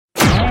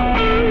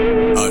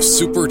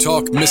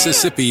SuperTalk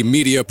Mississippi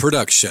Media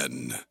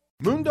Production.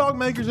 Moondog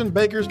Makers and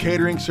Bakers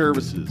Catering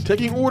Services,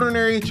 taking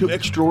ordinary to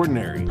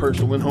extraordinary.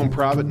 Personal and home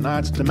private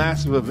nights to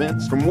massive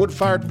events, from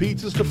wood-fired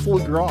pizzas to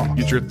foie gras.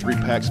 Get your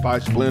 3-pack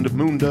spice blend of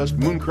moon dust,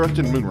 moon crust,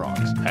 and moon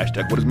rocks.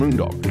 Hashtag what is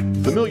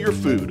Moondog? Familiar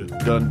food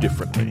done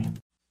differently.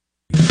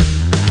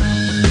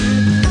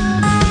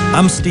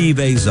 I'm Steve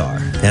Azar,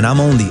 and I'm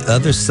on the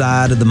other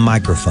side of the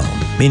microphone,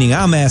 meaning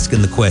I'm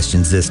asking the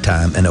questions this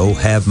time, and oh,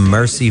 have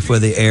mercy for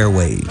the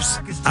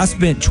airwaves. I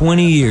spent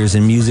 20 years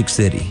in Music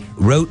City,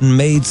 wrote and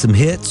made some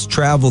hits,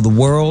 traveled the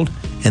world,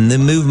 and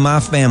then moved my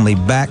family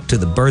back to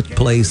the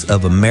birthplace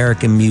of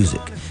American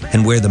music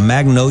and where the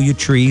magnolia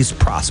trees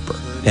prosper.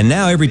 And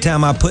now every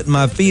time I put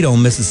my feet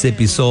on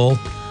Mississippi soil,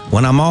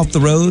 when I'm off the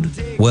road,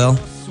 well,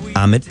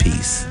 I'm at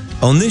peace.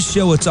 On this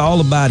show, it's all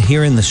about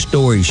hearing the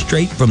stories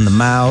straight from the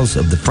mouths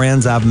of the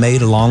friends I've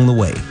made along the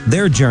way,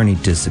 their journey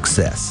to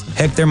success.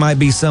 Heck, there might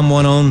be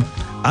someone on,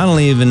 I don't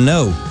even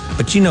know,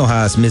 but you know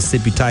how us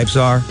Mississippi types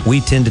are.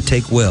 We tend to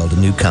take well to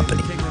new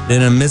company.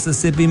 In a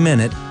Mississippi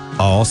Minute,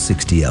 all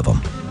 60 of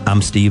them.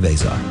 I'm Steve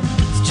Azar.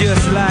 It's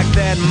just like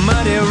that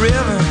muddy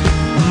river,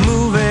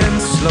 moving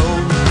slow.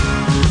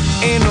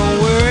 Ain't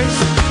no worries,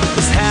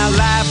 it's how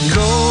life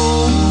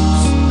goes,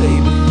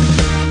 baby.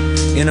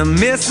 In a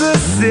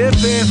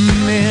Mississippi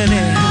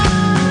Minute.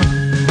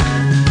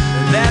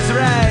 That's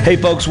right. Hey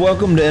folks,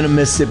 welcome to In a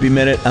Mississippi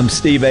Minute. I'm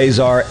Steve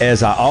Azar.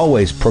 As I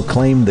always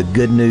proclaim the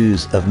good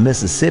news of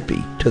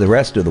Mississippi to the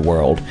rest of the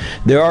world.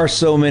 There are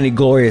so many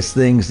glorious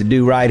things to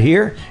do right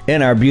here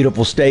in our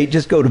beautiful state.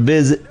 Just go to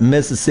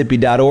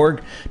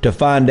visitmississippi.org to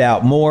find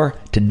out more.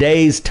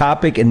 Today's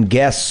topic and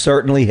guests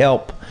certainly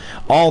help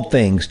all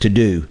things to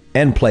do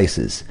and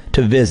places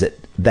to visit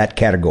that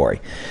category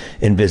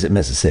in Visit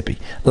Mississippi.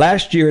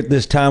 Last year at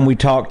this time, we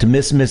talked to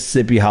Miss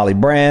Mississippi Holly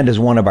Brand as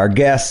one of our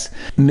guests.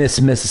 Miss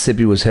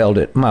Mississippi was held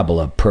at my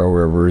beloved Pearl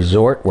River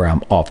Resort, where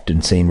I'm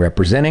often seen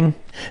representing.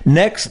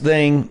 Next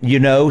thing you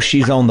know,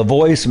 she's on The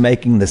Voice,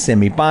 making the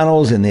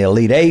semifinals in the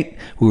Elite Eight.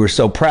 We were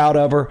so proud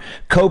of her.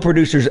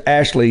 Co-producers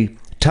Ashley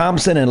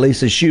Thompson and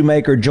Lisa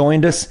Shoemaker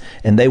joined us,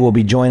 and they will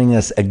be joining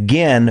us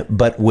again,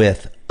 but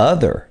with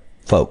other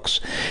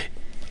folks.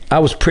 I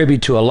was privy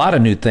to a lot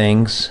of new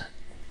things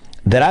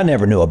that I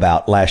never knew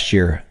about last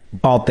year,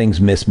 all things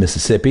Miss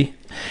Mississippi.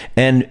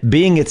 And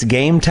being it's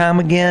game time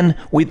again,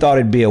 we thought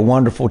it'd be a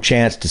wonderful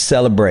chance to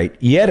celebrate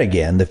yet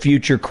again the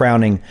future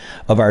crowning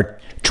of our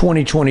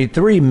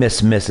 2023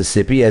 Miss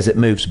Mississippi as it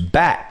moves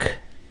back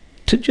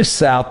to just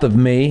south of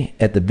me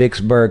at the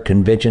Vicksburg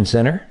Convention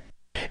Center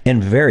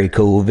in very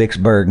cool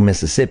Vicksburg,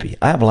 Mississippi.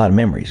 I have a lot of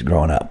memories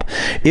growing up.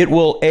 It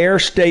will air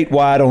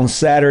statewide on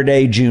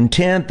Saturday, June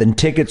 10th, and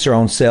tickets are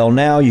on sale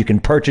now. You can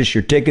purchase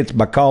your tickets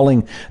by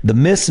calling the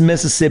Miss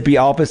Mississippi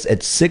office at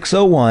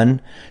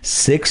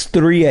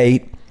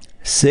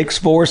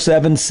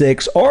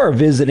 601-638-6476 or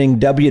visiting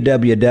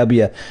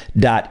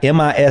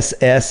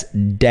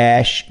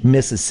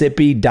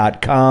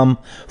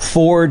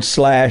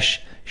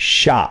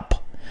www.miss-mississippi.com/shop.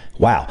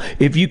 Wow.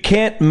 If you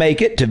can't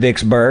make it to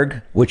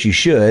Vicksburg, which you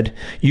should,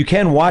 you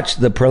can watch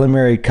the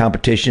preliminary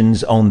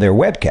competitions on their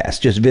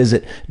webcast. Just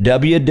visit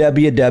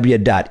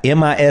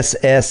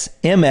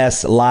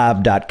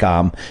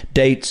www.missmslive.com.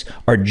 Dates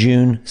are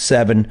June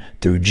 7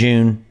 through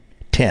June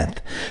 10th.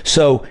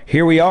 So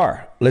here we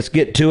are. Let's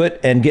get to it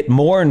and get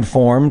more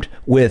informed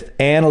with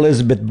Ann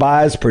Elizabeth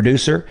Byes,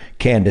 producer,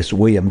 Candace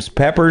Williams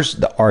Peppers,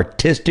 the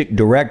artistic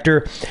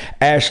director,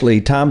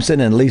 Ashley Thompson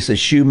and Lisa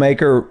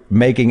Shoemaker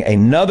making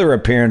another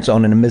appearance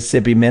on In a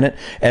Mississippi Minute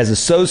as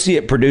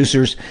associate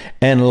producers.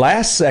 And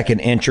last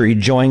second entry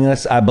joining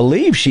us, I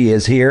believe she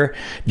is here,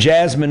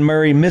 Jasmine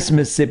Murray, Miss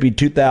Mississippi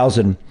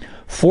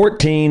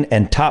 2014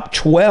 and top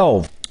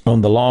 12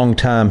 on the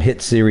longtime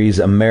hit series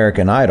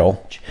American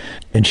Idol.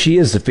 And she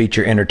is the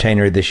feature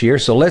entertainer this year.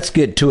 So let's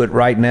get to it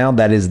right now.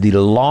 That is the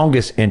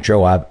longest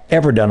intro I've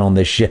ever done on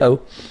this show.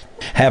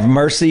 Have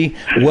mercy.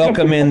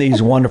 Welcome in these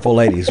wonderful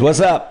ladies. What's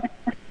up?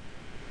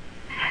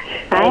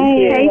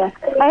 Hi.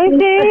 Hi,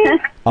 Steve.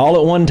 All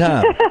at one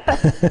time.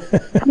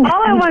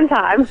 All at one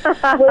time.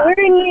 We're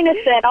in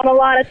unison on a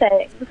lot of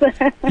things.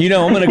 You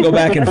know, I'm going to go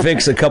back and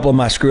fix a couple of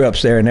my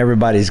screw-ups there, and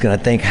everybody's going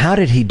to think, how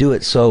did he do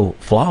it so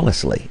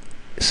flawlessly?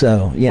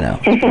 So, you know,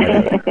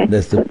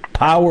 that's the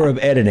power of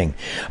editing.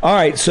 All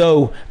right,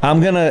 so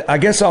I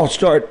guess I'll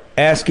start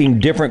asking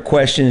different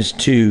questions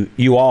to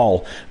you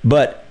all.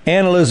 But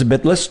Ann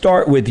Elizabeth, let's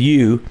start with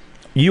you.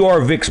 You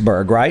are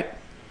Vicksburg, right?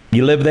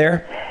 You live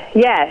there?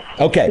 Yes.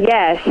 Okay.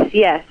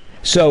 Yes.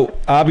 So,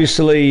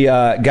 obviously,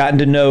 gotten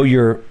to know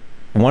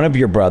one of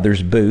your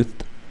brothers, Booth,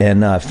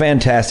 and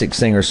fantastic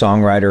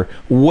singer-songwriter,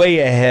 way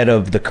ahead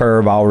of the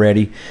curve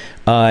already,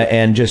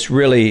 and just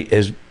really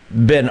is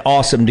been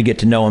awesome to get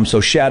to know him.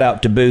 So shout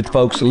out to Booth,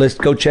 folks. Let's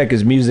go check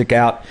his music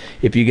out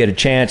if you get a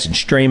chance and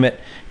stream it.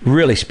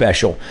 Really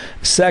special.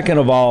 Second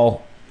of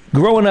all,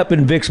 growing up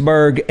in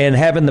Vicksburg and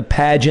having the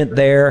pageant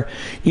there,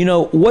 you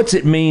know, what's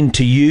it mean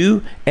to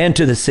you and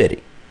to the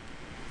city?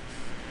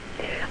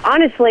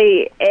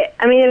 Honestly,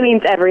 it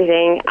means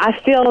everything. I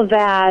feel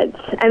that,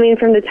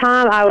 from the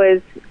time I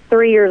was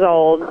 3 years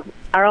old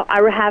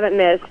I haven't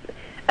missed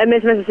a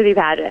Miss Mississippi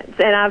pageant,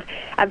 and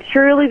I've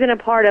truly been a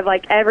part of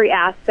like every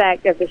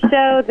aspect of the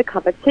show, the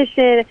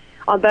competition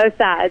on both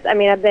sides. I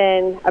mean, I've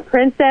been a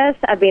princess,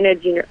 I've been a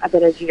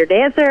junior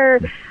dancer,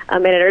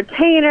 I'm an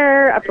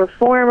entertainer, a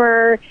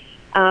performer.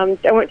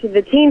 I went to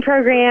the teen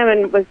program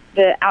and was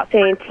the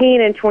outstanding teen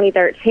in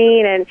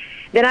 2013, and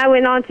then I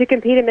went on to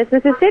compete at Miss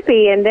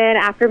Mississippi. And then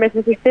after Miss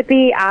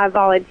Mississippi, I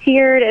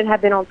volunteered and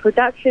have been on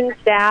production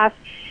staff.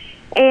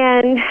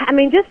 And, I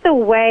mean, just the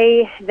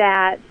way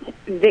that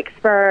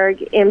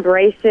Vicksburg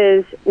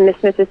embraces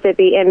Miss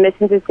Mississippi and Miss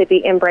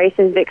Mississippi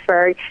embraces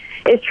Vicksburg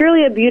is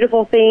truly a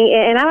beautiful thing,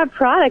 and I'm a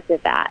product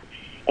of that.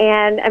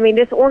 And, I mean,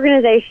 this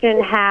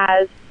organization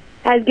has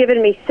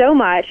given me so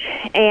much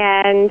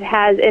and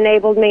has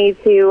enabled me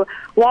to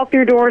walk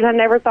through doors I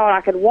never thought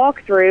I could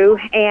walk through.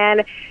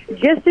 And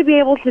just to be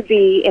able to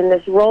be in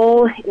this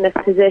role, in this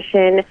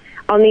position,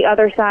 on the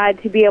other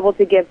side, to be able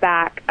to give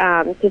back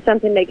to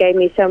something that gave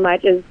me so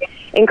much is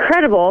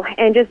incredible.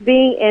 And just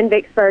being in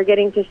Vicksburg,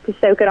 getting just to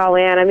soak it all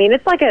in. I mean,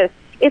 it's like a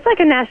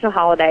national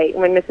holiday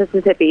when Miss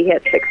Mississippi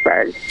hits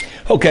Vicksburg.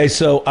 Okay,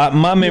 so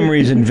my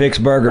memories in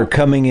Vicksburg are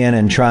coming in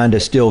and trying to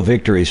steal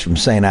victories from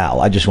St. Al.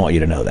 I just want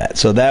you to know that.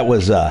 So that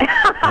was I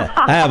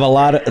have a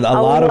lot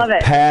of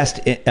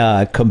past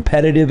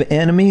competitive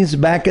enemies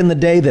back in the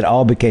day that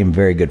all became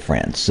very good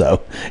friends.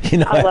 So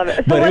I love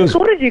it. So what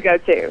school did you go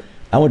to?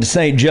 I went to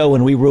St. Joe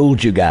and we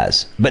ruled you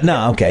guys. But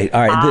no, okay,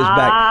 all right. This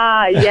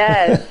back.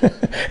 Yes.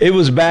 It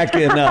was back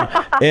in there.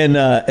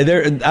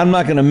 I'm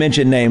not going to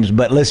mention names,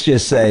 but let's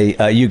just say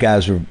you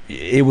guys were.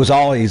 It was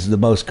always the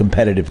most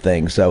competitive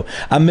thing. So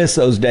I miss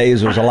those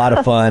days. It was a lot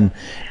of fun.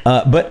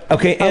 But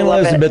okay, Ann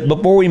Elizabeth,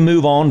 before we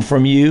move on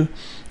from you,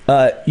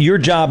 your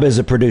job as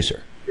a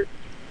producer.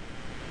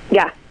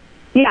 Yeah.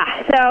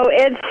 So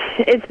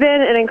it's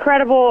been an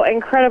incredible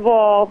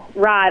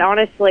ride.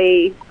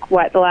 Honestly,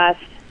 the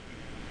last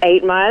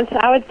 8 months,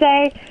 I would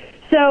say.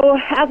 So,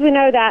 as we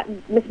know, that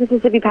Miss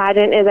Mississippi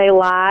pageant is a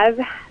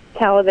live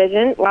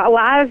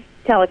telecast.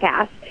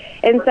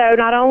 And so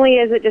not only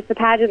is it just a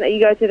pageant that you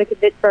go to the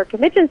Vicksburg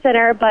Convention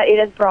Center, but it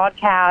is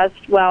broadcast.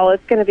 Well,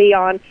 it's going to be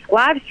on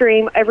live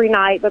stream every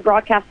night, but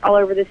broadcast all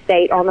over the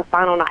state on the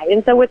final night.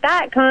 And so with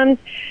that comes,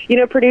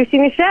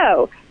 producing the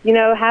show,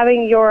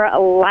 having your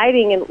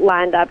lighting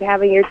lined up,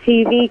 having your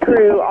TV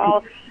crew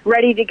all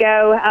ready to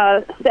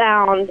go,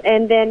 sound,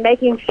 and then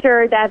making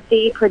sure that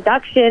the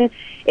production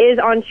is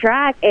on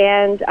track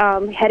and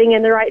heading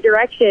in the right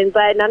direction.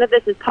 But none of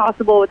this is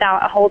possible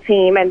without a whole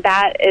team, and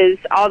that is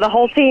all. The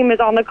whole team is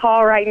on the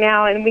call right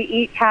now, and we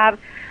each have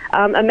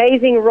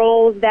amazing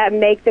roles that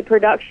make the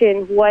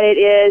production what it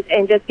is,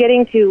 and just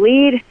getting to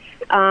lead,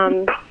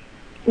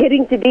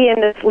 getting to be in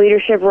this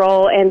leadership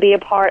role and be a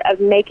part of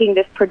making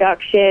this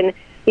production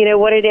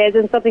what it is,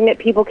 and something that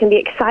people can be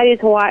excited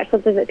to watch,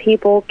 something that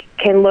people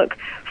can look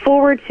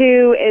forward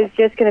to, is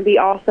just going to be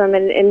awesome.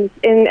 And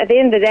at the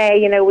end of the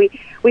day,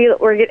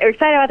 we're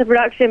excited about the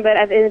production, but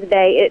at the end of the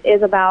day, it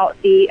is about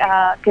the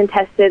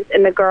contestants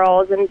and the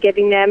girls and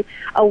giving them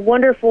a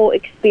wonderful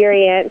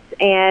experience.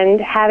 And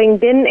having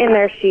been in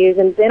their shoes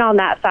and been on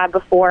that side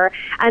before,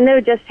 I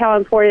know just how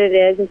important it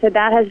is. And so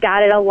that has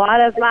guided a lot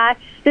of my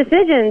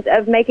decisions,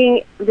 of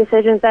making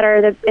decisions that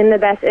are in the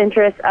best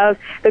interest of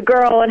the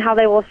girl and how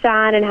they will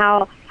shine, and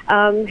how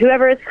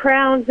whoever is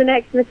crowned the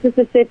next Miss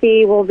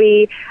Mississippi will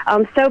be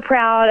so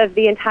proud of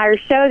the entire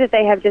show that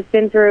they have just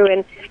been through.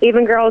 And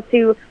even girls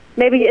who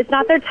maybe it's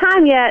not their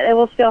time yet, they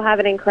will still have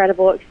an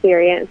incredible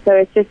experience. So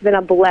it's just been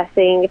a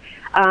blessing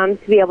to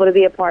be able to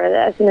be a part of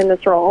this and in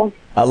this role.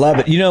 I love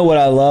it. You know what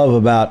I love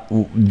about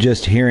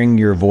just hearing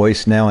your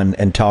voice now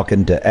and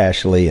talking to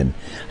Ashley and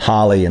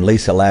Holly and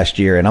Lisa last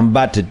year,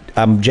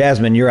 and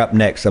Jasmine, you're up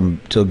next.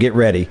 So get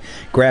ready,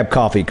 grab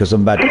coffee, because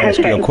I'm about to ask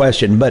you a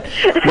question. But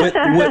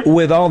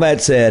with all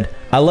that said,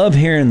 I love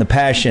hearing the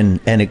passion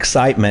and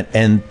excitement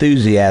and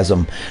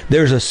enthusiasm.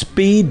 There's a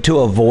speed to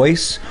a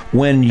voice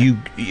when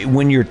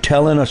you're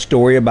telling a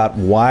story about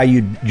why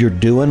you're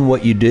doing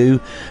what you do,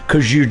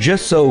 because you're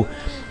just so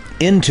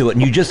into it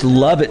and you just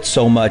love it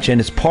so much,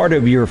 and it's part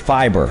of your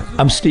fiber.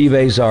 I'm Steve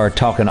Azar,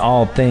 talking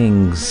all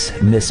things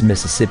Miss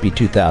Mississippi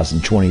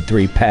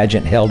 2023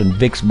 pageant held in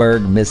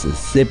Vicksburg,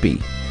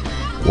 Mississippi.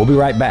 We'll be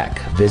right back.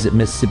 Visit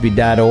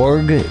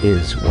Mississippi.org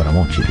is what I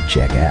want you to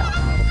check out.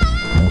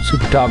 On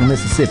SuperTalk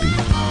Mississippi,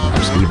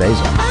 I'm Steve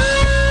Azar.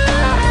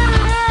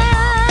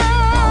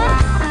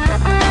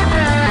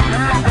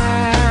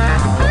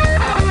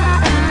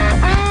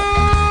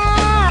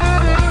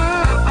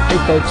 Hey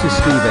folks, it's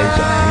Steve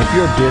Azar. And if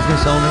you're a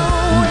business owner,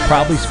 then you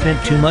probably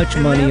spent too much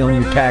money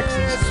on your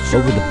taxes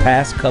over the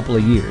past couple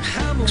of years,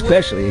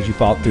 especially as you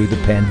fought through the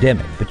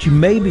pandemic. But you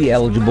may be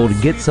eligible to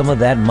get some of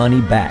that money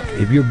back.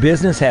 If your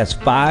business has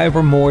 5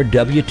 or more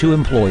W-2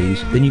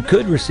 employees, then you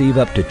could receive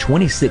up to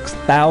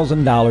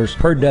 $26,000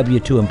 per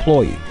W-2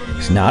 employee.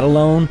 It's not a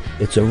loan,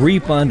 it's a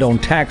refund on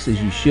taxes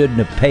you shouldn't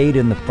have paid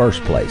in the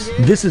first place.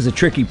 This is a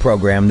tricky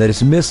program that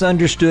is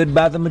misunderstood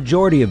by the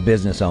majority of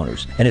business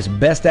owners, and it's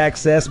best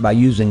accessed by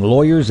using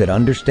lawyers that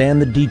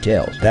understand the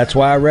details. That's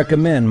why I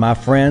recommend my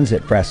friends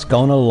at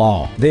Frascona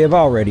Law. They have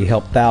already already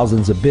help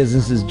thousands of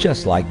businesses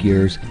just like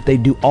yours. They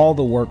do all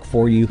the work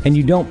for you, and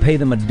you don't pay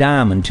them a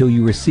dime until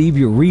you receive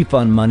your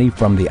refund money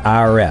from the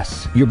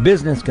IRS. Your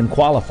business can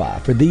qualify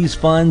for these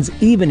funds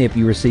even if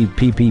you receive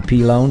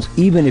PPP loans,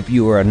 even if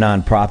you are a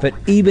nonprofit,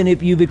 even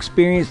if you've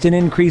experienced an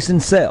increase in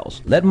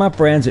sales. Let my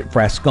friends at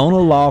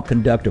Frascona Law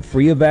conduct a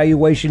free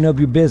evaluation of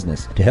your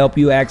business to help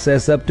you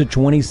access up to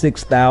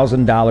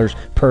 $26,000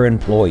 per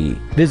employee.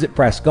 Visit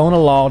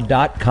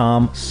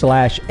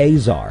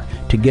frasconalaw.com/Azar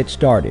to get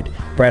started.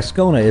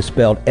 Frascona is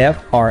spelled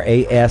Frascogna.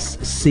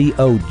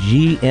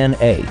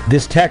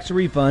 This tax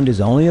refund is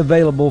only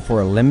available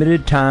for a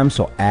limited time,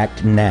 so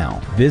act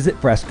now.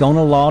 Visit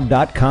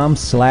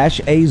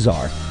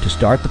frasconalaw.com/Azar to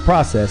start the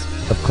process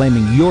of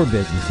claiming your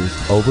business's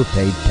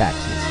overpaid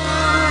taxes.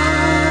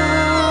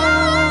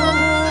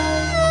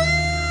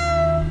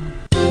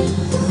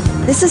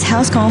 This is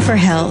House Call for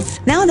Health.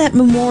 Now that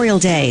Memorial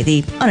Day,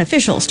 the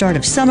unofficial start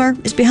of summer,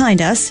 is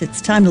behind us,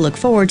 it's time to look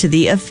forward to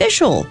the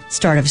official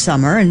start of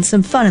summer and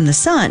some fun in the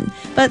sun.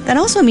 But that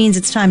also means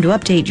it's time to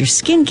update your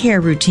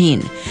skincare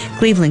routine.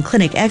 Cleveland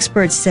Clinic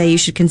experts say you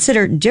should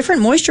consider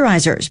different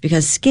moisturizers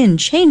because skin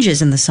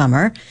changes in the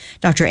summer.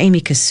 Dr. Amy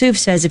Kassouf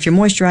says if your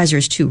moisturizer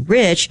is too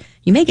rich,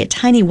 you may get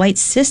tiny white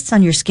cysts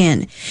on your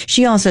skin.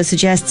 She also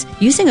suggests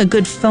using a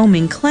good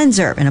foaming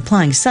cleanser and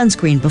applying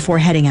sunscreen before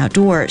heading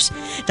outdoors.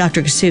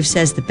 Dr. Kassouf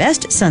says the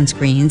best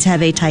sunscreens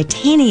have a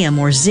titanium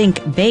or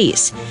zinc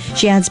base.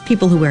 She adds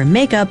people who wear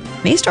makeup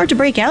may start to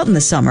break out in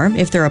the summer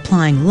if they're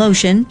applying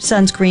lotion,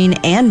 sunscreen,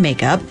 and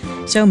makeup.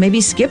 So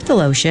maybe skip the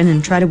lotion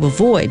and try to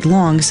avoid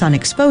long sun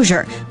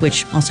exposure,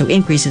 which also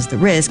increases the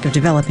risk of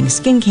developing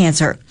skin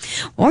cancer.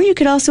 Or you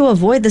could also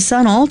avoid the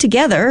sun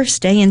altogether,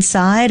 stay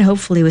inside,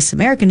 hopefully with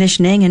some air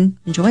conditioning, and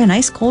enjoy a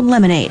nice cold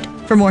lemonade.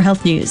 For more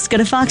health news, go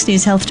to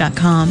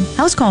foxnewshealth.com.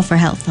 House Call for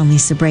Health. I'm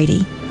Lisa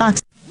Brady.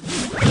 Fox.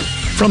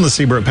 From the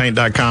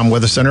SeabrookPaint.com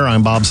Weather Center,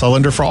 I'm Bob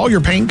Sullender. For all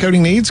your paint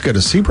coating needs, go to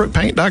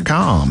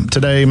SeabrookPaint.com.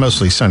 Today,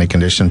 mostly sunny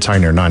conditions, high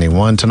near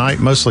 91. Tonight,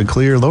 mostly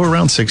clear, low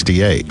around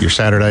 68. Your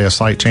Saturday, a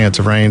slight chance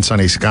of rain,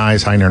 sunny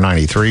skies, high near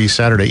 93.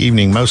 Saturday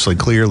evening, mostly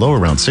clear, low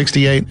around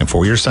 68. And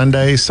for your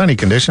Sunday, sunny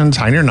conditions,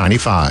 high near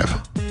 95.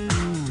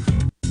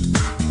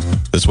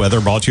 This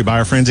weather brought to you by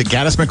our friends at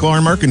Gaddis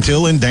McLaurin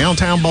Mercantile in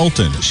downtown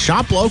Bolton.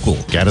 Shop local.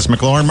 Gaddis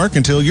McLaurin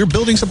Mercantile, your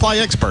building supply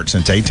expert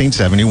since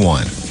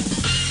 1871.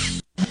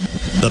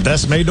 The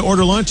best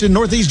made-to-order lunch in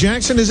Northeast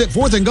Jackson is at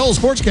 4th and Gold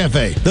Sports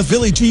Cafe. The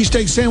Philly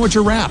cheesesteak sandwich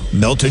or wrap,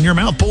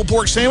 melt-in-your-mouth pulled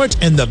pork sandwich,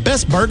 and the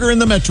best burger in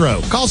the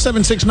metro. Call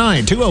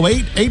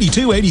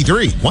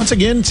 769-208-8283. Once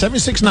again,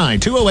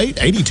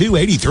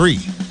 769-208-8283.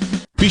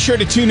 Be sure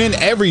to tune in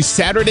every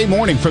Saturday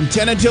morning from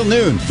 10 until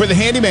noon for The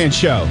Handyman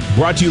Show.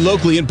 Brought to you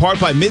locally in part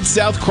by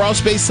Mid-South Crawl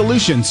Space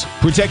Solutions.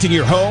 Protecting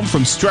your home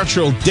from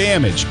structural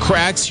damage,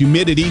 cracks,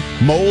 humidity,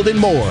 mold, and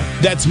more.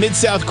 That's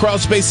Mid-South Crawl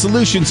Space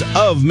Solutions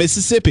of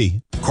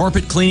Mississippi.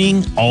 Carpet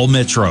cleaning, all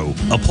Metro.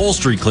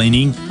 Upholstery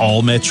cleaning,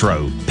 all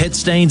Metro. Pet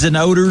stains and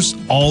odors,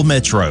 all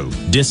Metro.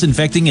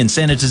 Disinfecting and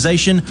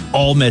sanitization,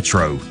 all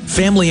Metro.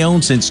 Family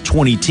owned since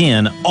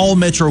 2010, All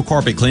Metro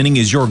Carpet Cleaning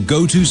is your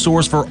go-to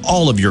source for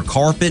all of your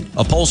carpet,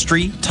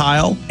 upholstery,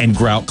 tile, and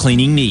grout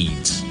cleaning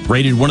needs.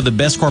 Rated one of the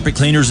best carpet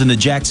cleaners in the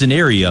Jackson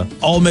area,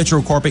 All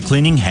Metro Carpet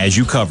Cleaning has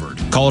you covered.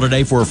 Call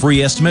today for a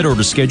free estimate or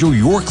to schedule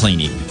your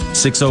cleaning.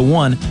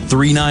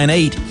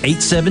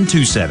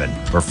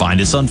 601-398-8727 or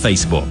find us on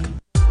Facebook.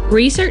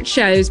 Research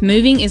shows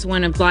moving is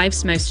one of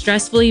life's most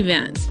stressful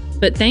events,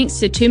 but thanks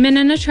to 2 Men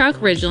and a Truck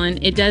Ridgeland,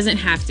 it doesn't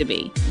have to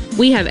be.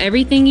 We have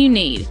everything you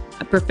need.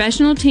 A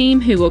professional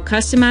team who will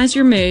customize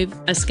your move,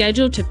 a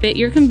schedule to fit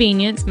your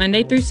convenience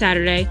Monday through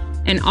Saturday,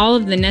 and all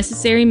of the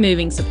necessary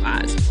moving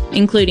supplies,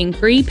 including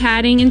free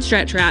padding and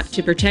stretch wrap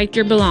to protect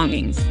your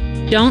belongings.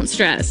 Don't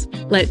stress.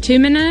 Let 2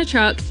 Men and a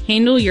Truck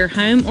handle your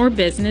home or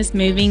business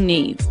moving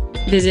needs.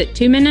 Visit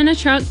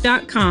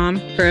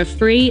 2menandatruck.com for a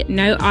free,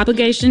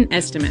 no-obligation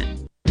estimate.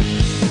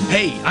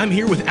 Hey, I'm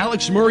here with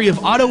Alex Murray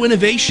of Auto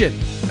Innovation.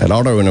 At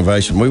Auto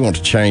Innovation, we want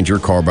to change your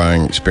car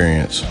buying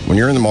experience. When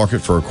you're in the market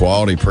for a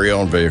quality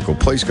pre-owned vehicle,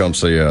 please come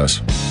see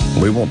us.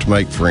 We want to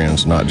make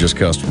friends, not just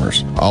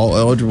customers. All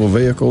eligible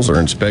vehicles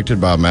are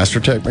inspected by a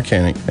MasterTech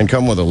mechanic and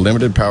come with a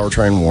limited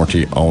powertrain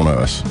warranty on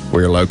us.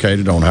 We are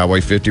located on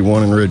Highway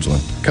 51 in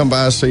Ridgeland. Come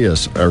by and see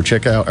us or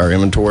check out our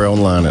inventory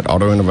online at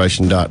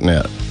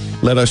autoinnovation.net.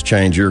 Let us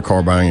change your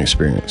car buying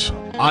experience.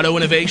 Auto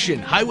Innovation,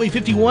 Highway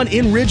 51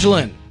 in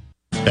Ridgeland.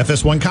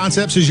 FS1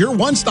 Concepts is your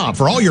one-stop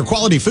for all your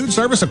quality food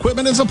service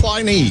equipment and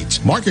supply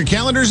needs. Mark your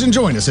calendars and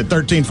join us at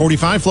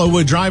 1345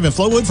 Flowwood Drive in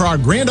Flowwood for our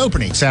grand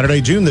opening Saturday,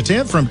 June the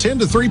 10th from 10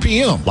 to 3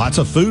 p.m. Lots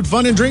of food,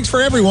 fun, and drinks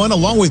for everyone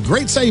along with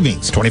great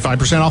savings.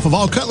 25% off of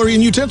all cutlery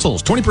and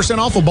utensils, 20%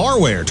 off of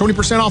barware,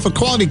 20% off of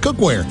quality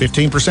cookware,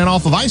 15%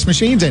 off of ice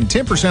machines, and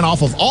 10%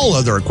 off of all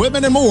other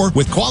equipment and more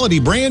with quality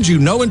brands you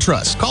know and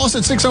trust. Call us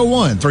at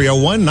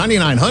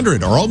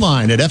 601-301-9900 or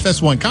online at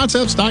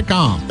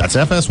fs1concepts.com. That's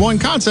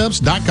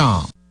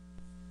fs1concepts.com.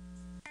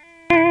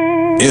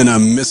 In a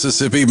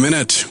Mississippi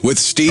Minute with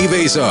Steve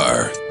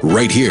Azar,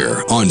 right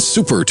here on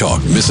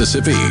SuperTalk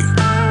Mississippi.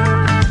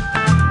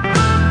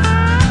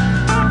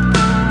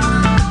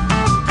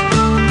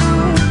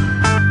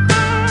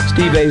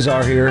 Steve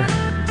Azar here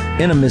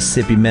in a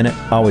Mississippi Minute.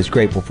 Always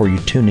grateful for you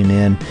tuning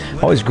in.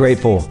 Always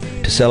grateful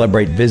to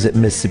celebrate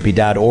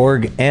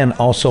visitmississippi.org and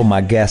also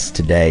my guest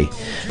today.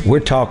 We're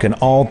talking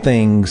all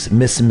things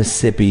Miss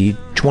Mississippi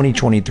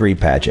 2023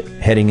 pageant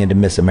heading into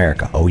Miss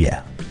America. Oh,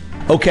 yeah.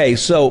 Okay,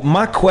 so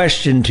my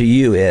question to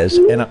you is,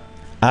 and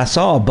I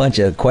saw a bunch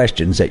of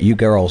questions that you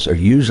girls are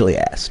usually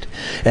asked.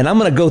 And I'm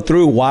going to go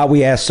through why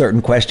we ask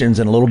certain questions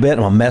in a little bit. I'm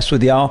going to mess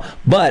with y'all.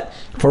 But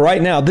for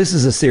right now, this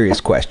is a serious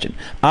question.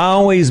 I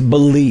always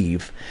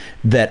believe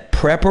that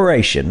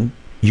preparation,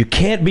 you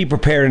can't be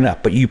prepared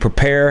enough, but you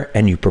prepare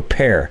and you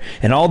prepare.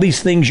 And all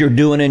these things you're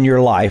doing in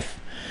your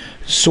life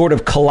sort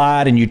of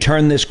collide, and you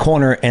turn this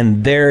corner,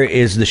 and there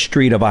is the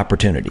street of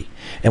opportunity.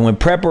 And when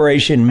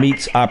preparation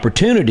meets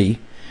opportunity,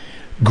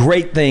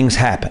 great things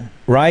happen,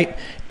 right?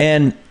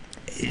 And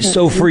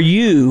so for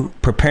you,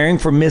 preparing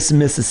for Miss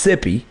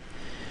Mississippi,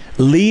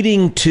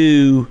 leading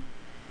to,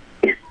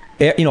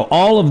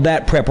 all of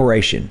that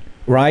preparation,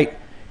 right?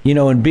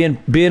 And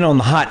being on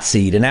the hot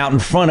seat and out in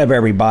front of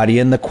everybody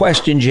and the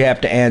questions you have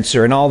to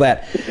answer and all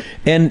that,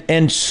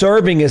 and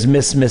serving as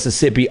Miss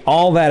Mississippi,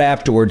 all that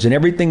afterwards and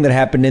everything that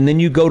happened, and then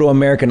you go to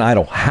American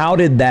Idol. How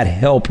did that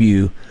help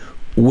you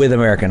with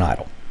American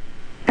Idol?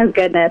 Oh,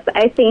 goodness.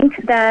 I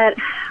think that,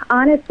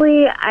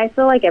 honestly, I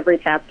feel like every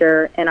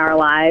chapter in our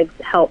lives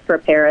helps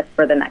prepare us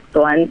for the next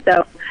one.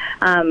 So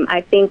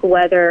I think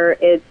whether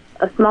it's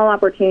a small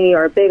opportunity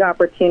or a big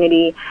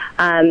opportunity,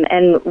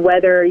 and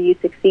whether you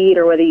succeed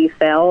or whether you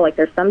fail, like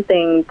there's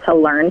something to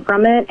learn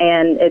from it,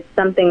 and it's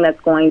something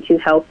that's going to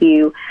help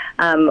you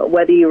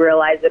whether you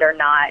realize it or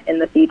not in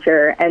the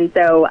future. And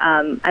so,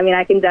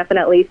 I can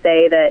definitely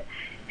say that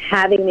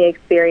having the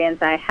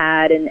experience I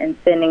had and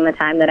spending the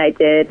time that I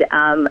did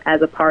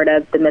as a part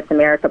of the Miss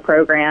America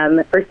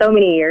program for so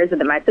many years,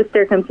 and that my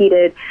sister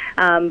competed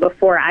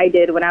before I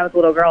did when I was a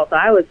little girl. So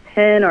I was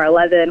 10 or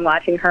 11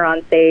 watching her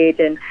on stage,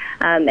 and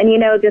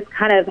just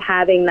kind of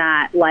having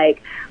that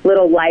like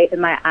little light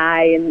in my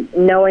eye and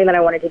knowing that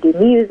I wanted to do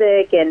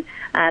music, and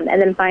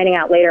then finding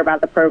out later about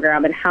the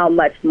program and how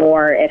much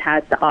more it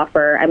has to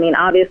offer. I mean,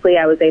 obviously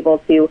I was able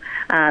to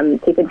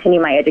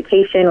continue my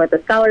education with the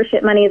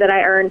scholarship money that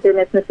I earned through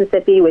Miss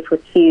Mississippi, which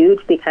was huge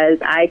because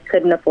I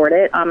couldn't afford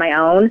it on my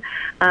own.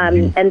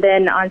 And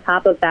then on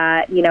top of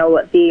that,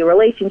 the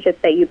relationships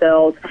that you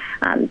build,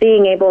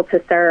 being able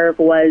to serve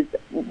was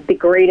the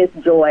greatest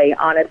joy,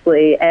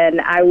 honestly.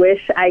 And I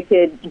wish I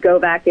could go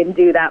back and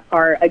do that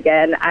part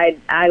again.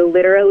 I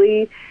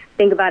literally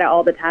think about it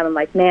all the time. I'm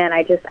like, man,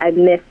 I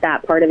miss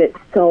that part of it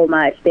so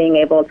much, being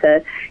able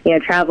to,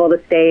 travel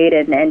the state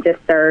and just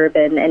serve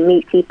and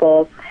meet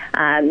people.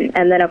 And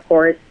then, of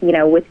course,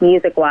 with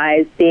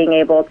music-wise, being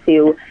able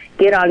to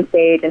get on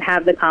stage and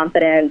have the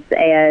confidence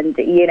and,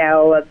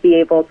 be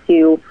able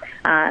to,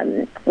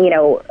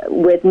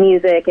 with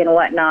music and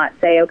whatnot,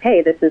 say,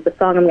 okay, this is the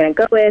song I'm going to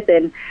go with,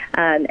 and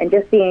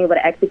just being able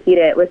to execute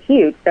it was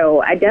huge.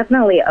 So I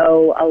definitely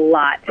owe a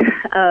lot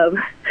of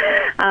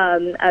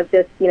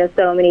just,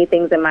 so many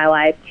things in my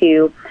life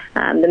to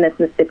the Miss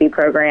Mississippi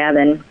program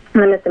and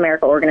the Miss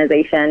America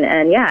organization.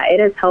 And yeah, it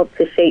has helped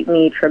to shape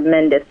me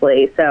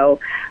tremendously. So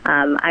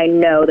I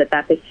know that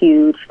that's a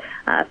huge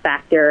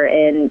factor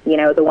in,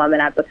 the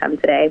woman I've become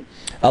today.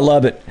 I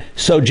love it.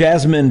 So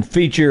Jasmine,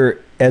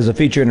 as a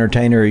feature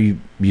entertainer, you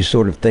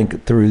sort of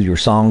think through your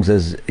songs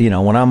as,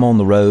 when I'm on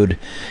the road,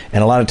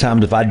 and a lot of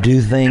times if I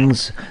do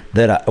things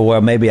that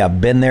maybe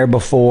I've been there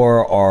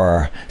before,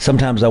 or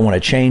sometimes I want to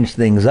change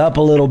things up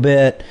a little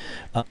bit.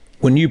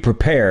 When you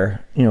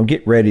prepare,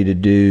 get ready to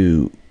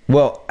do,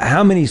 well,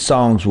 how many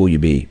songs will you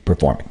be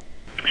performing?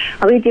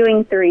 I'll be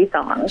doing 3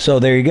 songs. So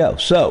there you go.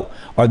 So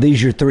are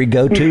these your 3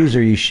 go-tos, or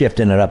are you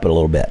shifting it up a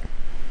little bit?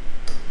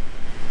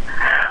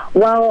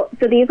 Well,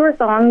 so these were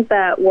songs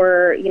that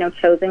were,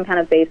 chosen kind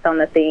of based on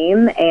the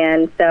theme.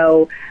 And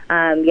so,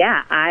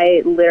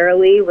 I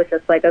literally was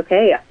just like,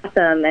 okay,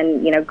 awesome.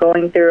 And,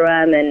 going through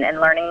them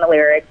and learning the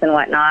lyrics and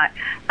whatnot.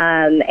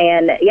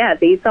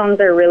 These songs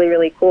are really,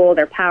 really cool.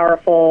 They're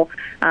powerful.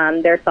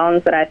 They're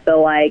songs that I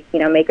feel like,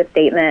 make a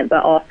statement,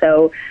 but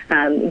also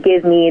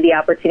give me the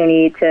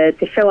opportunity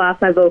to show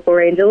off my vocal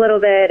range a little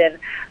bit, and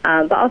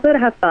but also to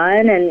have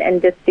fun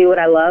and just do what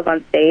I love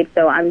on stage.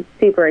 So I'm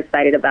super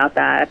excited about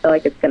that. I feel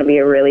like it's going to be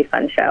a really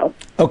fun show.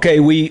 Okay,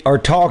 we are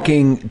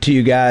talking to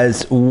you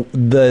guys.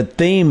 The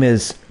theme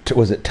is,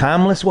 was it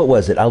Timeless? What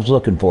was it? I was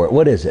looking for it.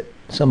 What is it?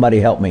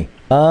 Somebody help me.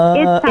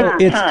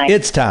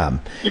 It's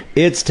time.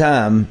 It's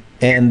time.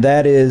 And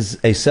that is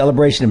a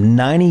celebration of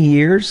 90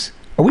 years.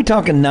 Are we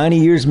talking 90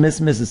 years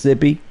Miss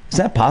Mississippi? Is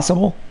that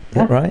possible? Is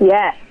that right?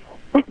 Yes.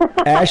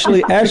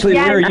 Ashley, yes,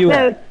 where are you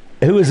at?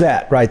 Who is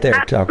that right there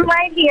talking? I'm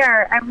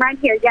right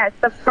here. Yes,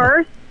 the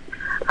first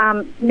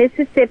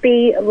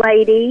Mississippi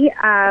lady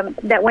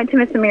that went to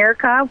Miss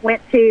America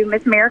went to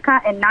Miss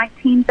America in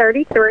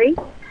 1933.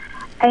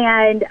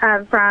 And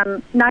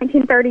from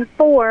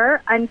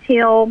 1934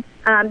 until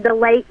the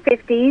late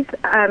 50s,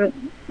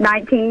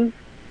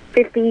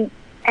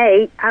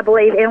 1958, I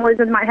believe, and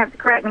Elizabeth might have to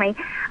correct me,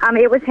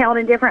 it was held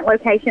in different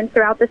locations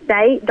throughout the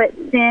state. But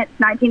since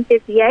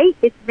 1958,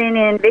 it's been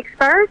in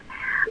Vicksburg.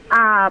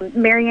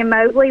 Marion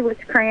Mobley was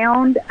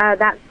crowned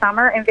that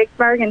summer in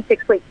Vicksburg, and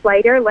 6 weeks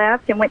later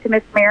left and went to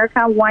Miss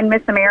America, won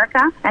Miss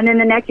America. And then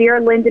the next year,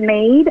 Linda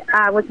Mead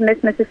was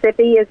Miss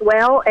Mississippi as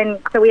well. And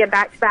so we had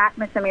back-to-back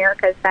Miss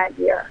Americas that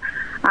year.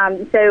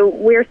 So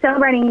we're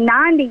celebrating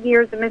 90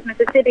 years of Miss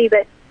Mississippi,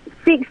 but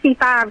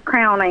 65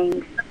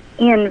 crownings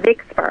in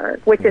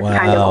Vicksburg, which is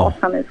kind of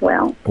awesome as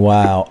well.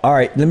 Wow. All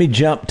right, let me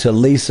jump to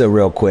Lisa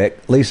real quick.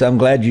 Lisa, I'm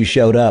glad you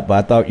showed up.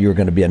 I thought you were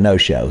going to be a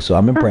no-show, so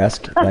I'm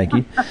impressed. Thank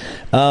you.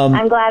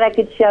 I'm glad I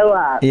could show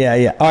up.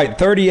 Yeah. All right,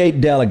 38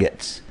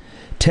 delegates.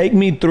 Take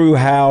me through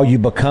how you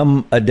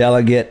become a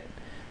delegate.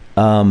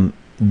 The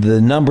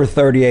number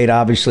 38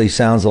 obviously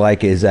sounds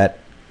like is that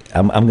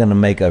I'm going to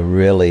make a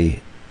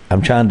really,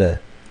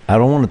 I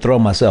don't want to throw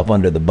myself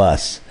under the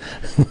bus.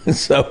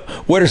 So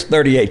where does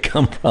 38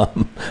 come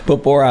from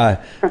before I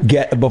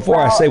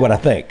say what I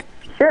think?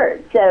 Sure.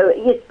 So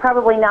it's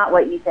probably not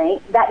what you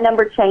think. That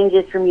number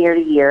changes from year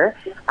to year.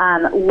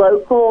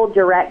 Local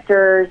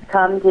directors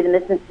come to the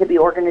Miss Mississippi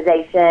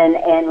organization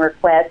and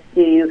request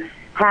to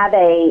have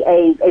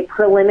a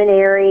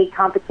preliminary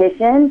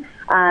competition.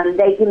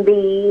 They can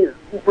be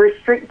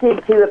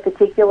restricted to a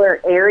particular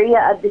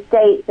area of the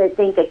state, so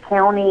think a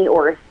county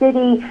or a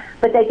city,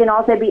 but they can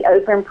also be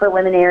open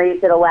preliminaries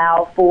that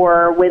allow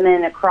for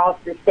women across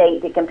the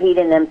state to compete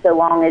in them so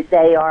long as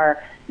they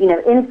are,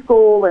 in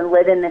school and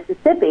live in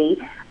Mississippi.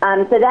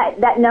 So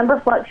that number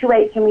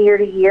fluctuates from year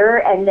to year,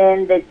 and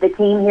then the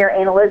team here,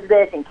 Ann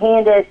Elizabeth and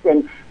Candace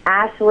and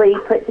Ashley,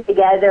 put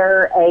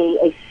together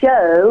a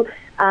show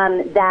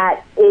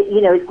that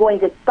is going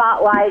to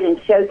spotlight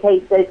and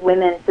showcase those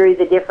women through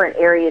the different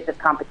areas of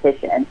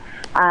competition.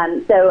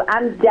 So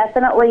I'm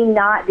definitely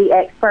not the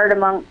expert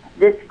amongst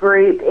this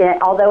group,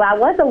 although I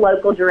was a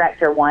local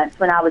director once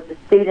when I was a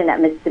student at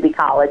Mississippi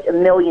College a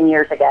million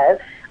years ago.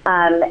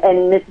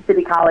 And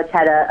Mississippi College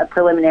had a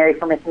preliminary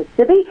for Miss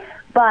Mississippi.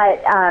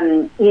 But,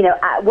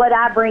 what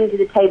I bring to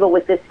the table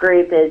with this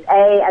group is,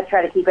 I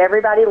try to keep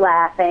everybody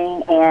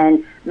laughing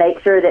and make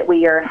sure that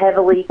we are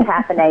heavily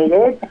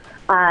caffeinated,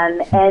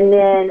 and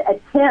then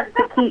attempt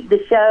to keep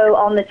the show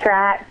on the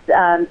tracks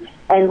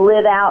and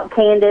live out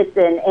Candace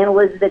and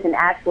Elizabeth and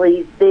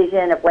Ashley's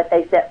vision of what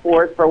they set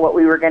forth for what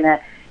we were going to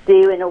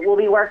do. And we'll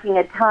be working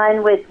a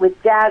ton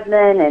with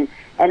Jasmine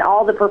and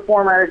all the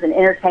performers and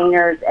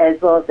entertainers, as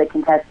well as the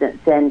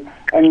contestants and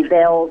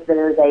bells that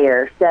are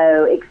there.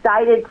 So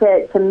excited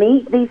to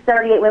meet these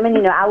 38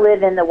 women. I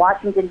live in the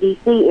Washington,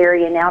 D.C.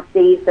 area now,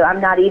 Steve, so I'm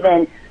not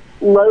even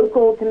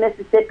local to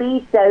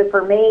Mississippi. So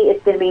for me,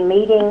 it's going to be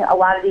meeting a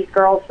lot of these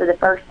girls for the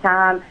first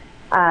time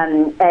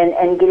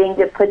and getting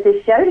to put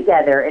this show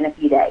together in a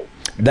few days.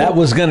 That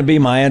was going to be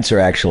my answer,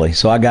 actually,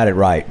 so I got it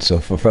right. So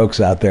for folks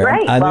out there,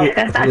 great. Smart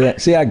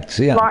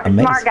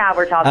guy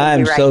we're talking to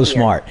I'm right so here.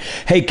 Smart.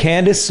 Hey,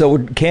 Candace. So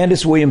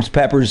Candace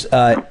Williams-Peppers,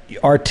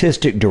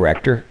 artistic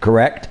director,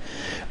 correct?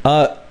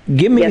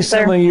 Give me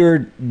some of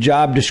your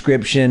job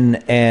description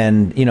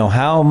and,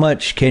 how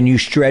much can you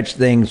stretch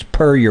things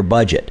per your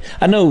budget?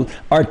 I know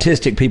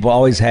artistic people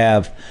always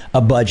have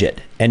a budget,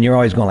 and you're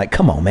always going like,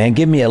 come on, man,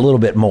 give me a little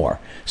bit more.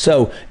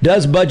 So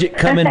does budget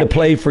come into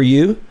play for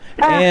you?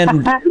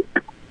 And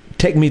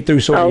take me through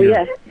sort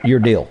of your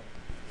deal.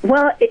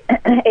 Well,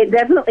 it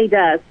definitely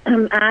does.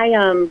 I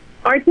am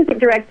artistic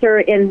director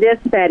in this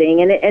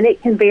setting, and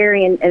it can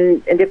vary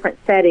in different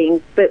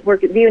settings, but we're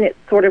viewing it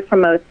sort of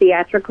from a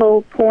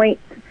theatrical point.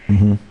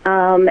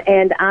 Mm-hmm.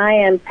 And I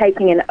am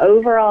taking an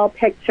overall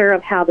picture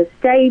of how the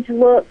stage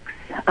looks,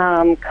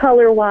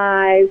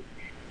 color-wise,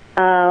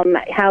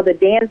 how the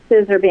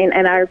dances are being,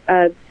 and our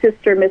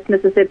sister, Miss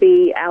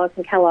Mississippi,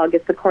 Allison Kellogg,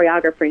 is the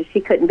choreographer, and she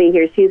couldn't be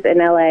here. She's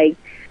in L.A.,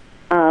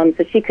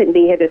 so she couldn't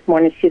be here this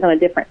morning. She's on a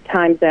different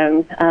time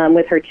zone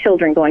with her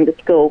children going to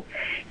school.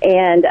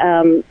 And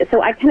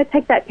so I kind of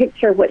take that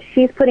picture of what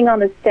she's putting on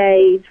the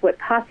stage, what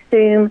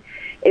costume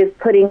is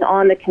putting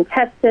on the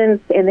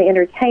contestants and the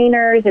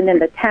entertainers, and then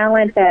the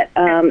talent that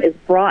is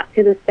brought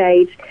to the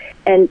stage,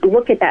 and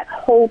look at that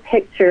whole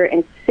picture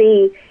and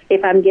see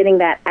if I'm getting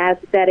that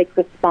aesthetic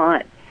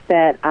response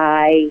that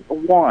I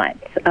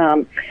want.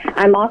 I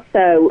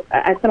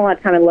spend a lot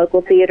of time in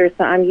local theater,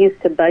 so I'm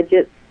used to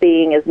budgets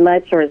being as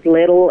much or as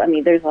little. I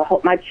mean,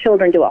 my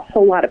children do a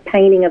whole lot of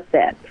painting of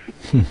sets.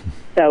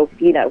 So,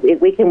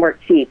 we can work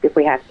cheap if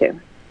we have to.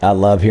 I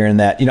love hearing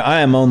that. I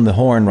am on the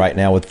horn right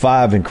now with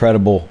 5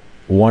 incredible,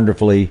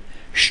 wonderfully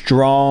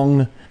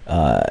strong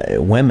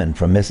women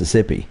from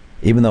Mississippi,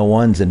 even though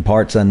one's in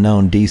parts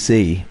unknown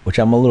D.C., which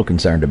I'm a little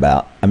concerned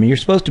about. I mean, you're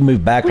supposed to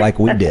move back like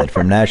we did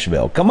from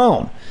Nashville. Come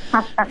on.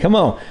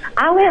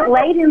 I went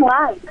late in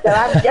life, so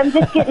I'm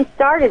just getting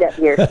started up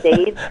here,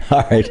 Steve.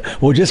 All right.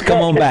 Well, just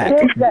come on back.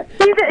 She's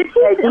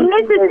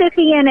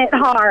Mississippian at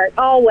heart,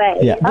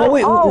 always. Yeah.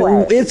 Well,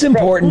 always. It's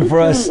important for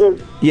us.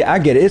 Yeah, I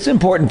get it. It's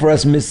important for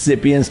us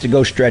Mississippians to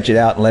go stretch it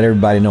out and let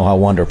everybody know how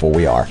wonderful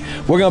we are.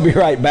 We're going to be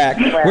right back.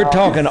 We're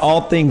talking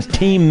all things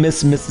Team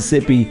Miss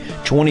Mississippi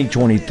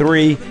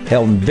 2023,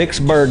 held in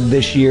Vicksburg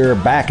this year,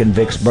 back in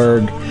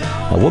Vicksburg.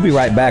 We'll be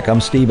right back.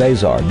 I'm Steve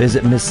Azar.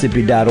 Visit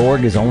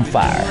Mississippi.org is on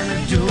fire.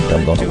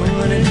 Don't go nowhere.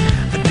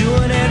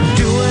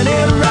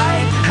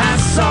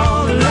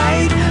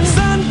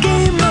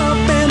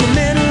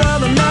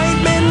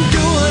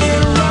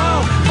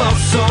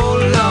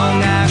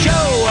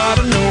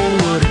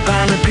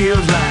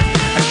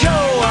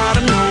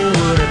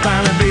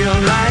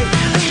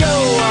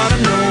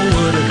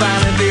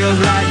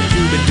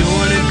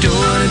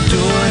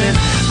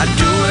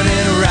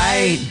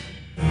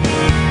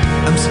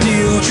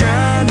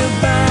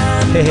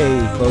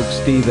 Hey folks,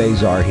 Steve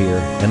Azar here,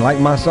 and like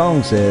my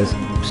song says,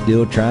 I'm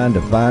still trying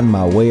to find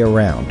my way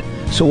around.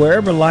 So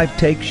wherever life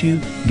takes you,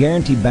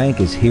 Guarantee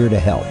Bank is here to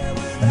help.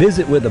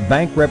 Visit with a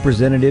bank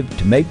representative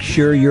to make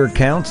sure your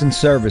accounts and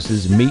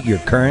services meet your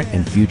current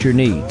and future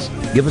needs.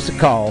 Give us a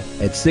call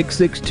at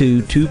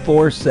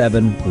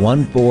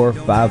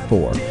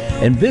 662-247-1454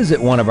 and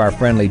visit one of our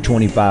friendly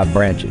 25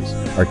 branches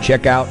or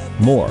check out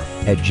more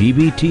at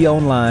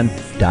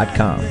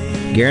gbtonline.com.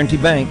 Guarantee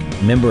Bank,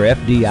 member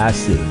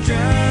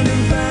FDIC.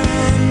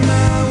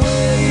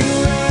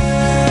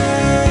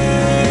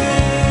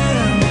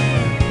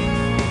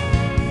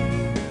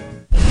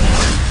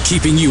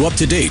 Keeping you up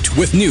to date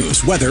with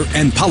news, weather,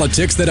 and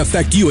politics that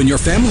affect you and your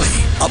family.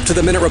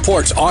 Up-to-the-minute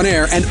reports on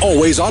air and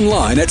always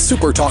online at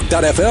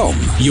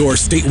supertalk.fm. Your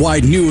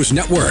statewide news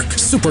network,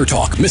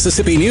 SuperTalk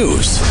Mississippi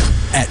News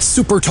at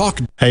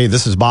SuperTalk. Hey,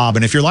 this is Bob,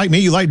 and if you're like me,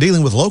 you like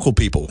dealing with local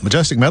people.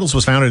 Majestic Metals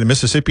was founded in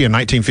Mississippi in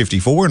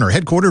 1954 and are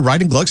headquartered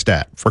right in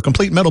Gluckstadt. For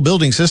complete metal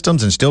building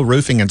systems and steel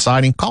roofing and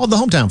siding, call the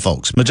hometown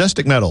folks.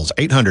 Majestic Metals,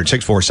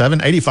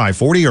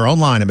 800-647-8540 or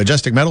online at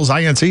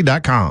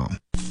majesticmetalsinc.com.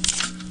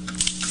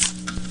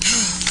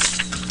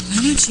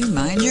 Why don't you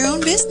mind your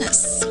own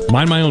business?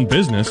 Mind my own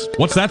business?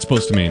 What's that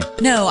supposed to mean?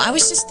 No, I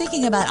was just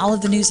thinking about all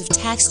of the news of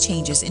tax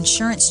changes,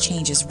 insurance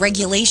changes,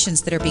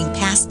 regulations that are being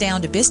passed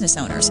down to business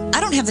owners. I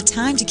don't have the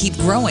time to keep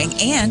growing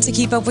and to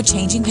keep up with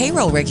changing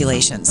payroll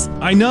regulations.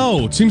 I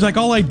know. It seems like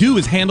all I do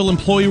is handle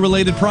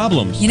employee-related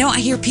problems. You know, I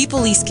hear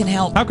PeopleLease can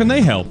help. How can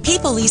they help?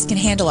 PeopleLease can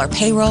handle our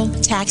payroll,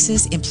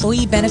 taxes,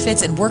 employee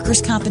benefits, and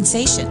workers'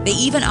 compensation. They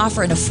even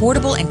offer an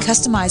affordable and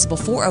customizable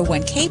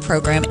 401k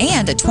program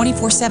and a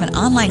 24/7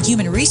 online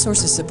human resources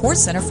support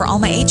center for all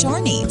my HR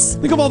needs.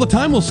 Think of all the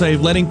time we'll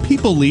save letting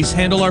PeopleLease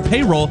handle our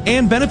payroll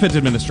and benefits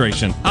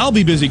administration. I'll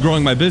be busy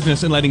growing my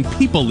business and letting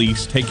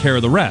PeopleLease take care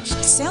of the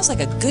rest. Sounds like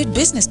a good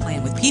business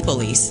plan with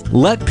PeopleLease.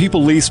 Let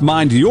PeopleLease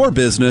mind your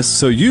business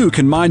so you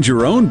can mind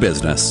your own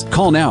business.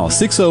 Call now,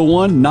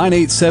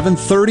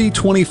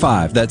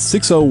 601-987-3025. That's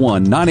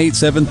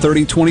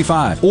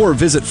 601-987-3025. Or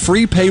visit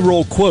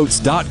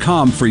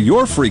freepayrollquotes.com for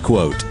your free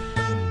quote.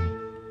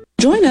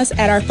 Join us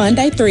at our Fun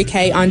Day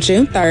 3K on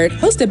June 3rd,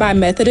 hosted by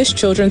Methodist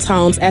Children's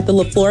Homes at the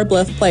LaFleur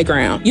Bluff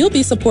Playground. You'll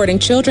be supporting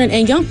children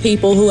and young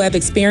people who have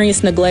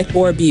experienced neglect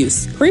or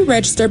abuse.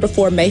 Pre-register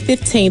before May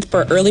 15th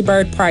for early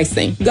bird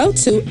pricing. Go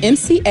to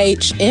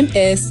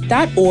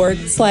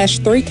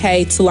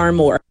mchms.org/3K to learn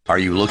more. Are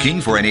you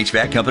looking for an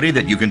HVAC company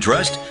that you can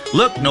trust?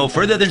 Look no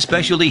further than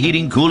Specialty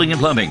Heating, Cooling, and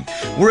Plumbing.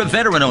 We're a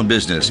veteran-owned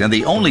business and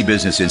the only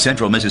business in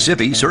Central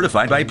Mississippi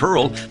certified by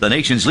Pearl, the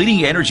nation's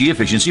leading energy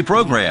efficiency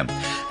program.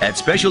 At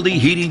Specialty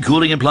Heating,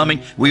 Cooling, and Plumbing,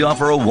 we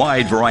offer a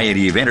wide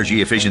variety of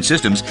energy-efficient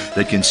systems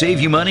that can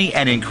save you money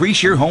and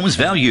increase your home's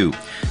value.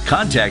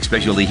 Contact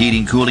Specialty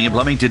Heating, Cooling, and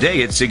Plumbing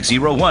today at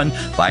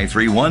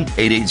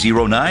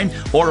 601-531-8809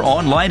 or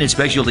online at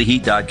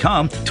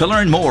specialtyheat.com to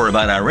learn more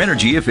about our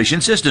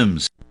energy-efficient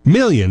systems.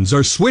 Millions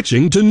are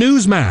switching to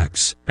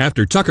Newsmax.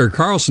 After Tucker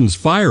Carlson's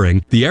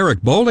firing, The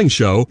Eric Bolling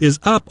Show is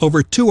up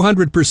over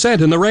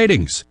 200% in the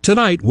ratings.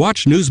 Tonight,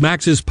 watch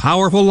Newsmax's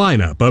powerful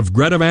lineup of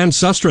Greta Van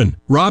Susteren,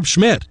 Rob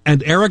Schmidt,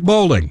 and Eric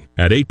Bolling.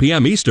 At 8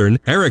 p.m. Eastern,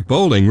 Eric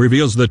Bolling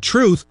reveals the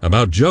truth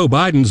about Joe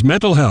Biden's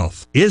mental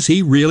health. Is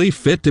he really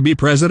fit to be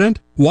president?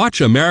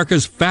 Watch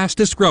America's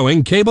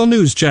fastest-growing cable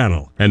news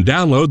channel and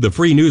download the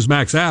free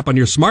Newsmax app on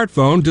your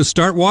smartphone to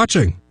start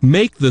watching.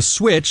 Make the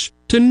switch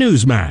to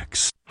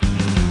Newsmax.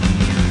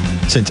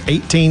 Since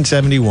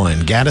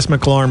 1871, Gaddis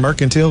McLaurin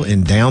Mercantile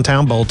in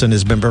downtown Bolton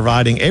has been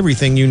providing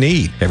everything you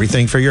need.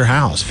 Everything for your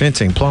house,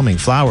 fencing, plumbing,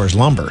 flowers,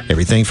 lumber.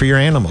 Everything for your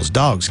animals,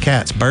 dogs,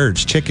 cats,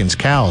 birds, chickens,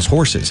 cows,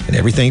 horses. And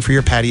everything for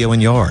your patio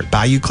and yard.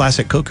 Bayou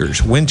Classic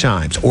cookers, wind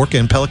chimes, Orca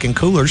and Pelican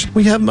coolers.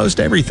 We have most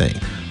everything.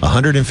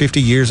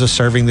 150 years of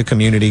serving the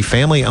community,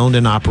 family owned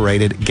and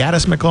operated.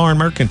 Gaddis McLaurin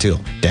Mercantile,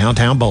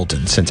 downtown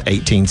Bolton since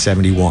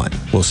 1871.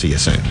 We'll see you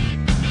soon.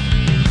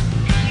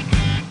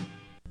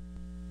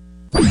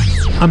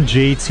 I'm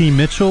J.T.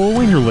 Mitchell,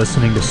 and you're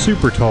listening to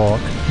SuperTalk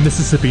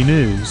Mississippi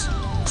News.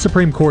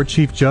 Supreme Court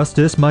Chief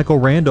Justice Michael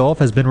Randolph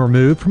has been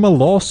removed from a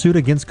lawsuit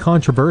against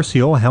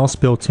controversial House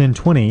Bill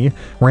 1020.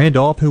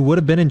 Randolph, who would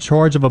have been in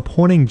charge of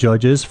appointing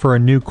judges for a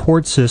new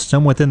court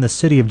system within the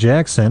city of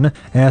Jackson,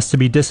 asked to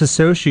be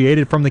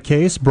disassociated from the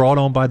case brought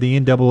on by the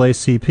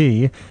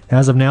NAACP.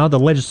 As of now, the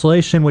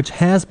legislation, which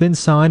has been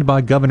signed by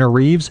Governor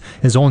Reeves,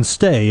 is on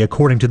stay,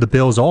 according to the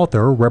bill's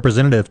author,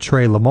 Representative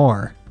Trey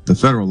Lamar. The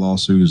federal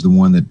lawsuit is the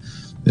one that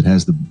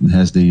has the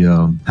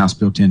House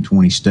Bill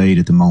 1020 stayed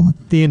at the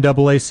moment. The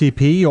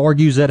NAACP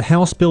argues that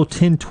House Bill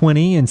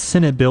 1020 and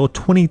Senate Bill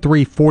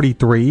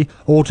 2343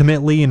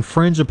 ultimately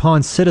infringe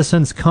upon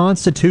citizens'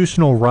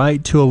 constitutional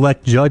right to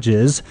elect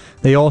judges.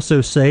 They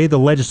also say the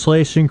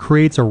legislation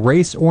creates a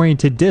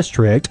race-oriented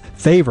district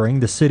favoring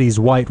the city's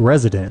white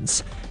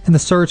residents. And the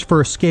search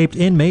for escaped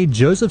inmate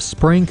Joseph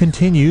Spring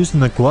continues in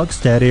the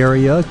Gluckstadt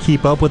area.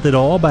 Keep up with it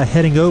all by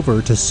heading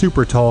over to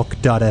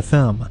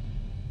supertalk.fm.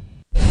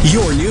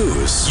 Your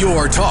news,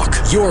 Your talk,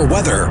 your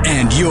weather,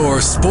 and your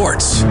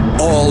sports.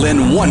 All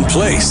in one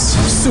place.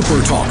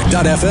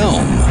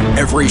 SuperTalk.fm.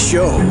 Every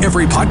show,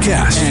 every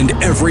podcast, and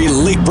every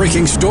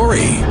late-breaking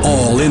story.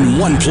 All in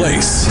one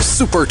place.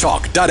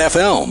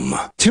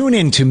 SuperTalk.fm. Tune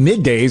in to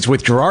Middays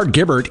with Gerard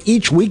Gibbert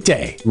each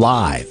weekday,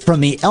 live from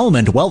the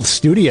Element Wealth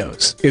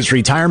Studios. Is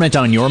retirement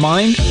on your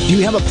mind? Do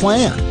you have a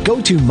plan? Go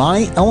to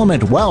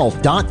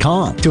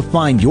myelementwealth.com to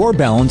find your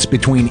balance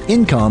between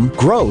income,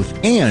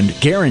 growth, and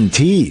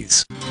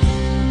guarantees.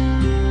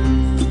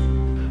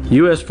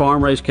 U.S.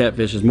 farm-raised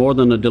catfish is more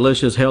than a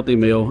delicious, healthy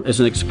meal. It's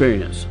an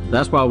experience.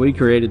 That's why we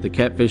created the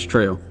Catfish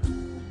Trail.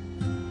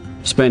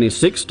 Spanning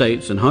 6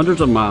 states and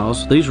hundreds of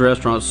miles, these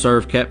restaurants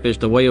serve catfish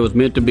the way it was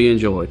meant to be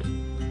enjoyed.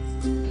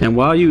 And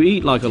while you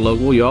eat like a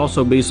local, you'll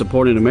also be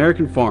supporting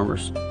American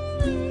farmers.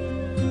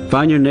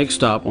 Find your next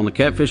stop on the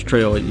Catfish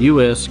Trail at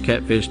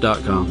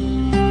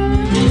uscatfish.com.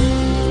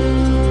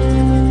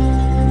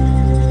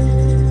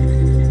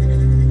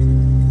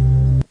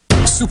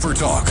 Super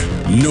Talk.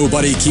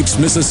 Nobody keeps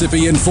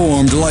Mississippi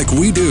informed like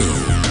we do.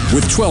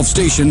 With 12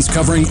 stations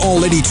covering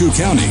all 82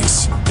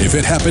 counties. If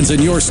it happens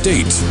in your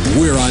state,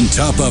 we're on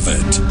top of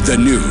it. The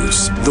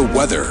news, the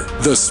weather,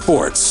 the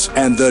sports,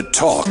 and the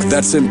talk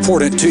that's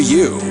important to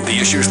you. The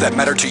issues that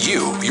matter to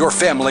you, your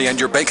family, and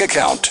your bank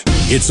account.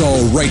 It's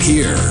all right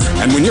here.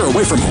 And when you're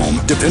away from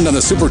home, depend on the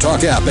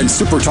SuperTalk app and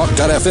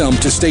SuperTalk.fm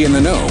to stay in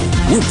the know.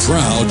 We're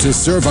proud to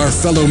serve our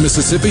fellow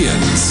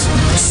Mississippians.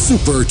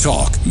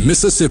 SuperTalk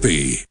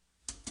Mississippi.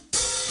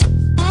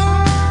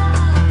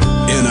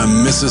 In a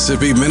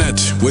Mississippi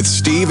Minute with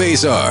Steve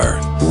Azar,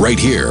 right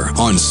here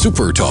on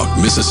Super Talk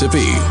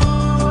Mississippi.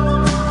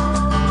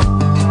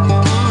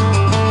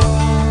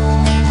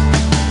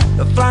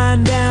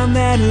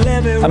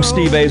 I'm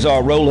Steve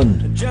Azar. Rolling.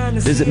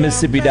 Visit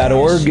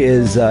Mississippi.org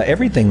is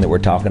everything that we're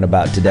talking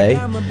about today.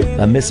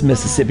 A Miss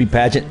Mississippi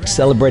pageant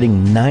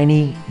celebrating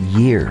 90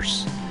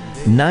 years.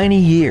 90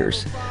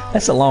 years.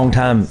 That's a long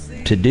time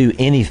to do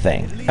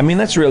anything. I mean,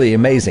 that's really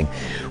amazing.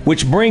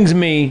 Which brings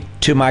me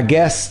to my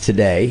guests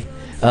today.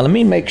 Let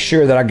me make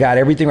sure that I got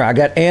everything right. I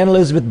got Ann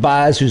Elizabeth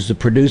Byes, who's the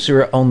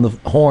producer on the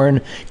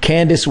horn,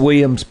 Candace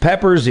Williams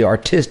Peppers, the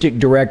artistic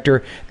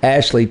director,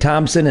 Ashley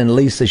Thompson and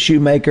Lisa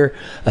Shoemaker,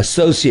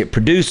 associate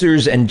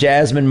producers, and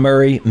Jasmine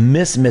Murray,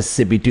 Miss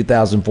Mississippi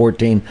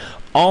 2014.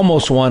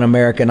 Almost won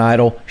American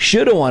Idol,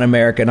 should have won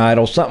American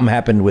Idol. Something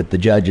happened with the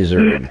judges,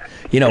 or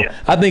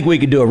I think we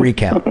could do a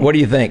recount. What do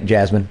you think,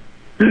 Jasmine?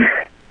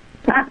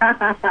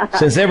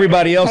 Since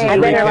everybody else is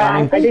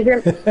recounting.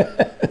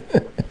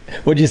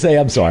 What'd you say?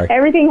 I'm sorry.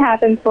 Everything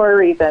happens for a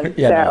reason.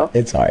 Yeah, no,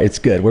 it's all right. It's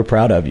good. We're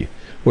proud of you.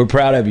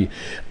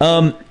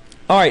 All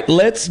right,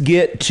 let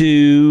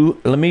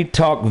me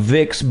talk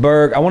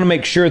Vicksburg. I want to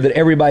make sure that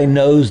everybody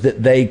knows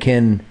that they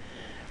can,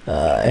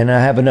 and I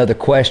have another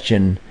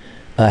question.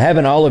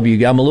 Having all of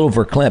you, I'm a little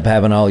verklempt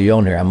having all of you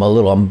on here.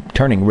 I'm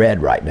turning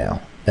red right now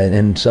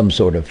in some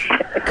sort of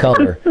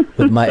color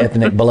with my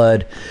ethnic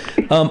blood.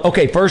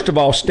 Okay, first of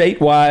all,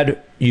 statewide,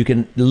 you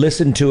can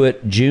listen to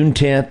it June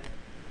 10th.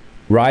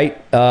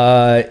 Right?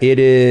 It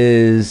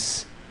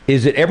is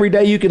it every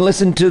day you can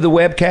listen to the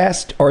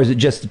webcast, or is it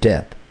just the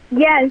 10th?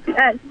 Yes,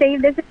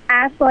 Steve, this is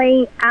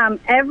Ashley.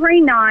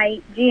 Every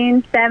night,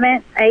 June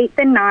 7th, 8th,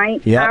 and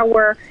 9th, yep.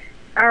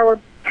 our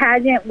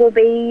pageant will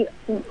be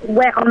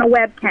on a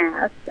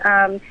webcast.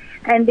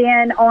 And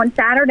then on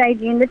Saturday,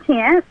 June the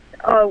 10th,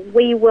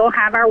 we will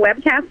have our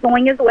webcast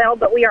going as well,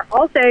 but we are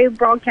also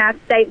broadcast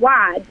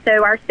statewide.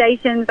 So our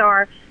stations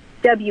are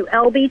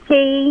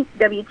WLBT,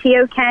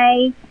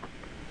 WTOK,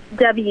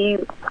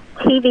 WTVA,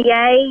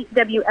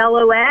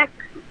 WLOX,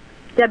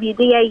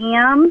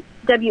 WDAM,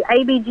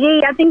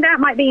 WABG. I think that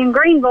might be in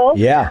Greenville.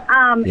 Yeah.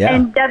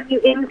 And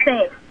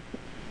WMC.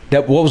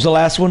 What was the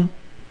last one?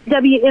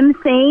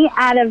 WMC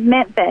out of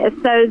Memphis.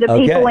 So the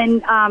people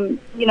in,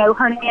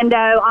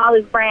 Hernando,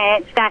 Olive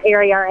Branch, that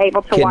area are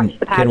able to watch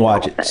the pageant. Can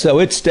watch it. So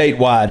it's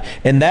statewide.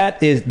 And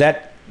that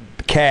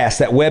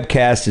webcast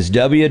is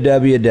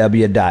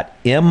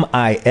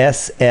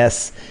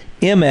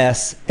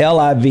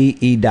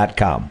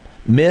www.misslive.com.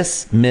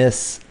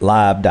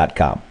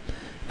 misslive.com.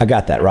 I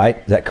got that right.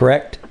 Is that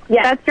correct?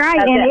 Yeah, that's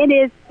right. And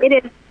it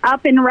is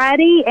up and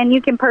ready, and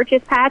you can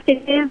purchase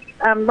packages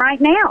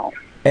right now.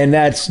 And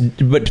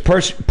but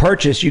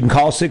purchase, you can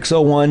call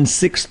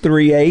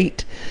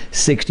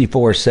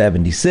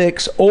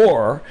 601-638-6476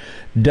 or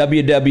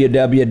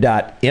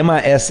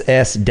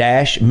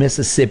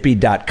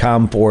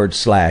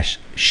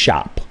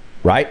www.miss-mississippi.com/shop,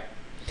 right?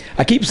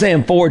 I keep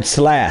saying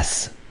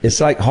 /. It's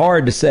like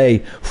hard to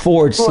say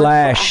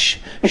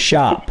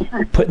 /shop,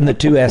 putting the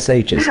two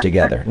SHs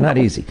together. Not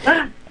easy. All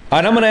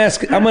right, I'm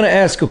going to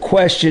ask a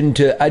question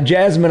to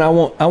Jasmine. I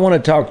want to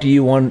talk to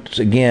you once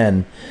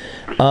again.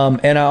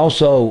 And I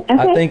also,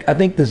 I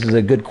think this is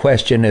a good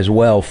question as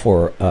well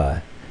for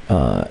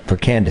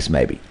Candace,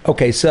 maybe.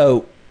 Okay,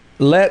 so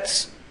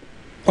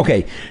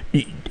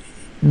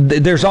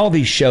there's all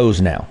these shows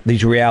now,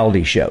 these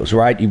reality shows,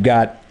 right? You've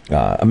got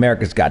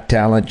America's Got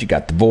Talent, you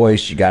got The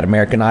Voice, you got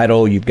American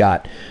Idol, you've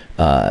got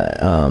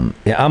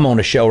I'm on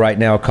a show right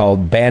now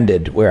called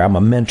Banded, where I'm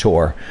a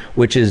mentor,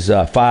 which is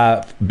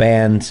 5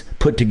 bands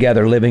put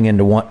together living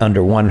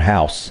under one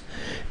house.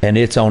 And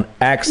it's on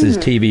Axis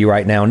TV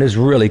right now, and it's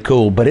really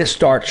cool. But it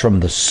starts from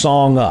the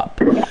song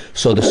up.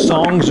 So the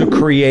songs are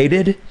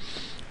created,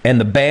 and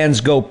the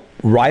bands go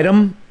write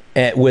them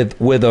with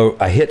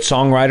a hit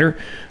songwriter,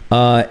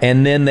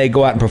 and then they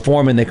go out and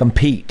perform, and they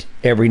compete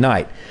every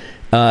night.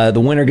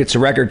 The winner gets a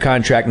record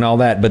contract and all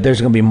that, but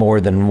there's going to be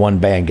more than one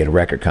band get a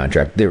record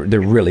contract. They're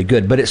really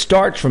good, but it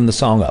starts from the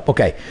song up.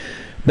 Okay,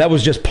 that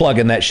was just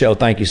plugging that show.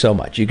 Thank you so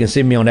much. You can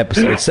see me on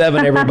episode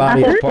 7,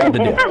 everybody. It's part of the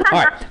deal.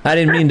 All right, I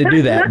didn't mean to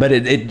do that, but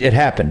it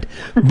happened.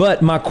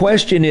 But my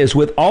question is,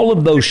 with all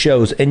of those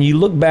shows, and you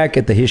look back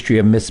at the history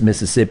of Miss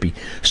Mississippi,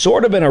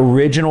 sort of an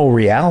original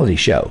reality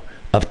show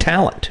of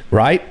talent,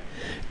 right?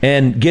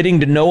 And getting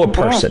to know a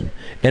person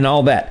and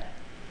all that.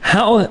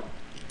 How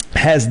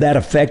has that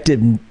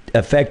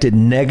affected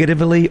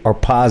negatively or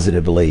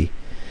positively,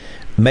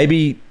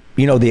 maybe,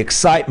 the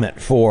excitement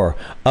for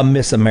a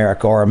Miss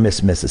America or a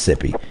Miss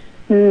Mississippi?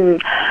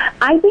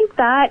 I think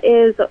that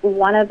is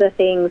one of the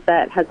things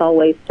that has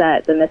always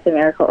set the Miss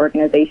America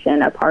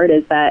organization apart,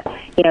 is that,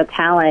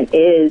 talent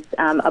is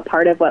a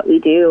part of what we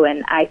do.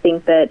 And I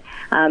think that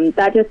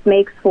that just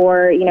makes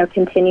for,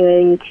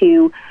 continuing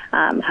to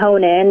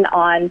hone in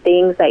on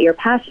things that you're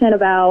passionate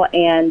about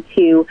and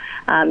to,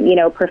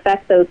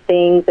 perfect those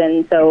things.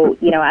 And so,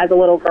 as a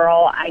little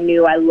girl, I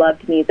knew I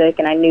loved music,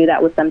 and I knew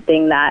that was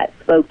something that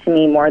spoke to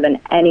me more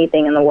than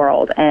anything in the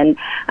world. And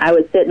I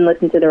would sit and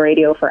listen to the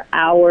radio for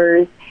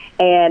hours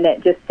and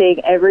just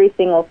sing every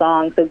single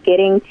song. So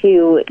getting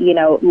to,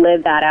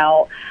 live that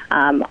out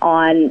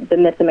on the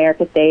Miss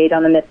America stage,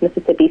 on the Miss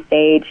Mississippi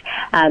stage,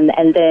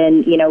 and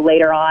then,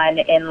 later on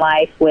in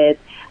life with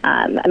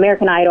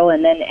American Idol,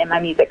 and then in my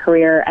music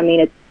career,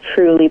 it's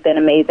truly been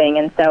amazing.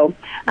 And so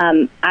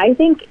I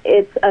think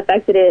it's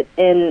affected it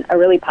in a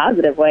really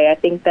positive way. I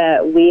think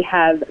that we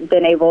have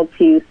been able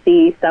to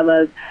see some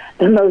of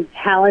the most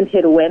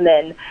talented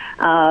women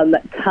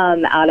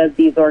come out of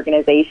these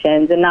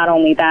organizations. And not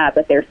only that,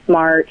 but they're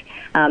smart,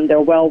 they're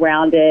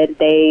well-rounded,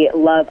 they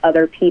love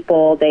other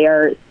people, they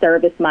are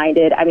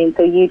service-minded.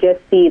 So you just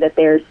see that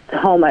there's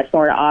so much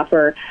more to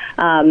offer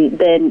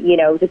than,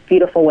 just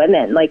beautiful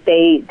women. Like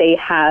they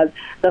have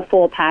the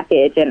full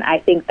package, and I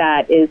think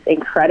that is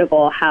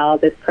incredible how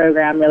this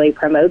program really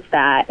promotes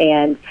that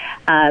and,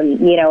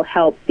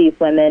 helps these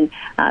women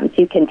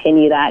to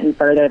continue that and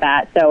further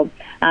that. So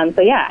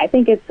yeah, I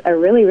think it's a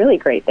really, really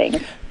great thing.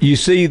 You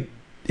see,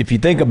 if you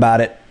think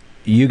about it,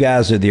 you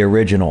guys are the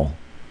original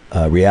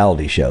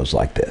reality shows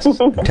like this,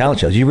 talent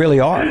shows. You really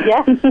are.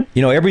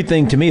 Yeah.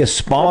 Everything to me is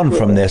spawned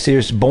from this.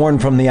 It's born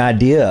from the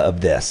idea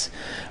of this.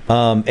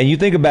 And you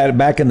think about it,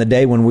 back in the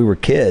day when we were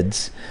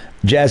kids,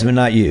 Jasmine,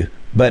 not you,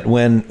 but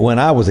when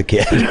I was a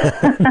kid,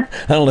 I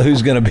don't know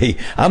who's going to be.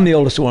 I'm the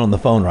oldest one on the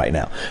phone right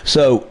now.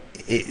 So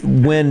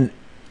when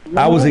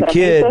I was a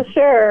kid. So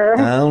sure.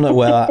 I don't know.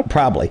 Well,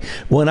 probably.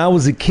 When I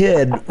was a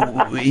kid,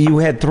 you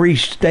had 3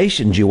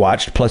 stations you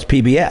watched plus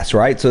PBS,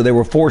 right? So there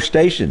were 4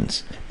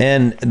 stations,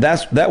 and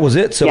that was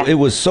it. So it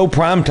was so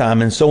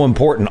primetime and so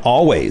important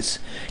always,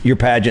 your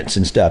pageants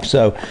and stuff.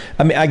 So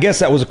I guess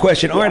that was a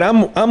question. All right,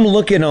 I'm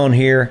looking on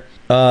here.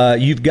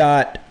 You've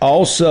got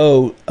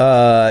also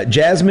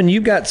Jasmine.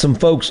 You've got some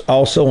folks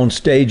also on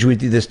stage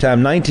with you this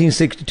time.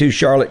 1962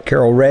 Charlotte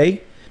Carroll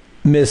Ray,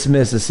 Miss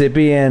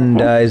Mississippi,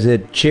 and is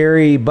it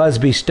Cherry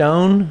Busby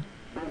Stone,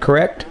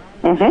 correct?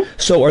 Mm-hmm.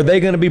 So are they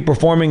going to be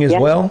performing as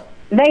well?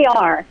 They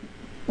are.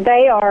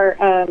 They are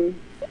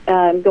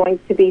going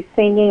to be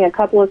singing a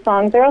couple of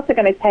songs. They're also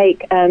going to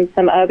take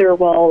some other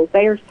roles.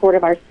 They are sort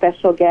of our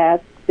special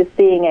guests, just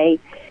being a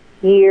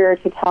year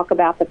to talk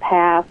about the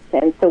past,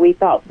 and so we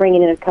thought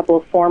bringing in a couple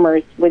of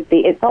formers would be,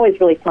 it's always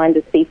really fun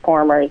to see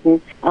formers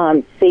and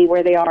see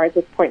where they are at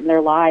this point in their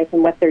life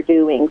and what they're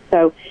doing.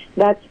 So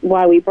that's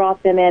why we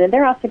brought them in, and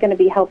they're also going to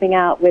be helping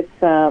out with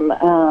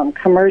some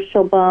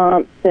commercial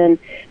bumps and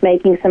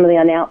making some of the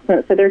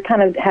announcements. So they're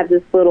kind of have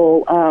this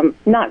little,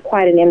 not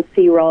quite an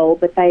MC role,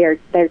 but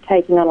they're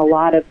taking on a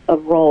lot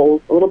of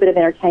roles, a little bit of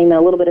entertainment,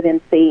 a little bit of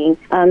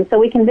MCing. So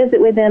we can visit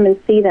with them and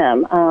see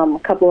them. A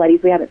couple of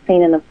ladies we haven't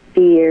seen in a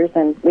few years,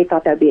 and we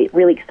thought that would be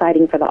really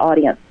exciting for the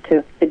audience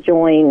to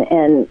join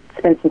and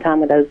spend some time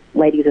with those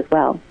ladies as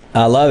well.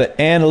 I love it.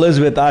 And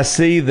Elizabeth, I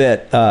see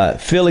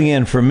that filling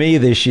in for me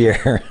this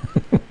year,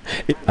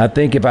 I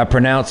think if I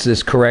pronounce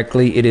this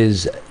correctly, it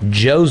is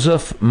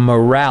Joseph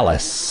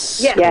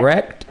Morales,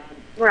 correct?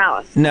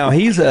 Morales. Now,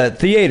 he's a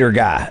theater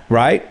guy,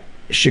 right?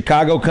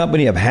 Chicago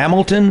Company of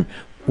Hamilton,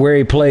 where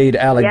he played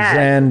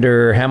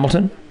Alexander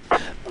Hamilton.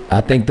 I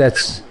think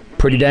that's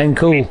pretty dang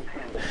cool.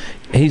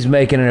 He's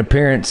making an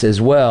appearance as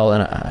well,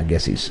 and I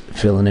guess he's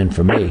filling in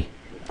for me.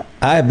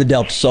 I have the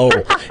Delta Soul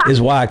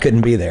is why I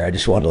couldn't be there. I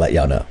just wanted to let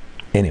y'all know.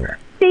 Anyway.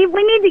 Steve,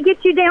 we need to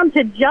get you down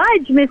to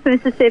judge Miss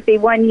Mississippi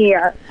one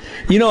year.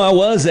 I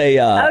was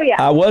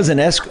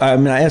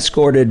I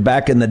escorted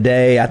back in the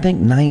day, I think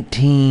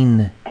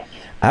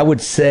I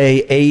would say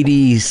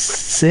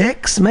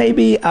 86,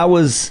 maybe. I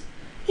was,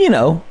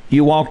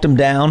 you walked them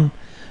down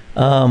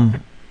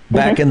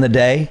back in the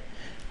day.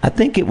 I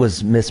think it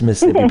was Miss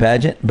Mississippi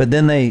pageant, but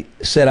then they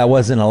said I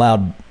wasn't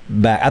allowed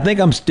back. I think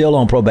I'm still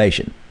on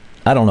probation.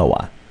 I don't know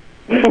why.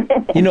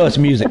 It's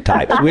music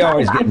types. We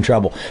always get in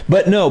trouble.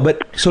 But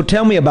so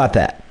tell me about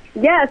that.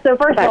 Yeah, so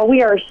first of all,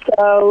 we are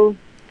so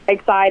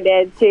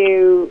excited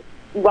to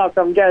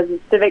welcome Joseph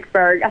to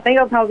Vicksburg. I think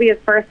it'll probably be his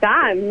first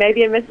time,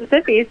 maybe in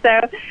Mississippi.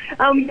 So,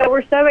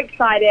 we're so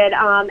excited.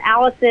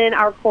 Allison,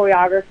 our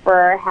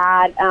choreographer,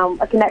 had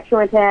a connection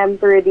with him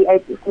through the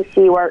agency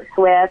she works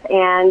with,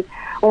 and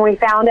when we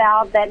found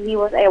out that he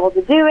was able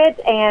to do it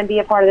and be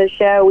a part of the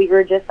show, we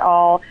were just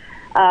all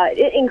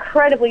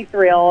incredibly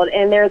thrilled.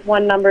 And there's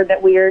one number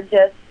that we are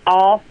just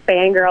all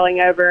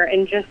fangirling over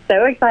and just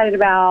so excited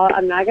about.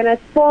 I'm not going to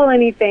spoil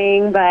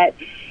anything, but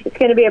it's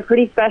going to be a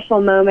pretty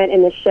special moment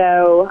in the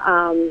show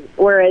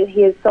where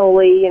he is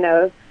solely,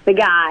 the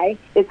guy.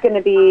 It's going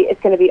to be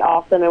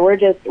awesome, and we're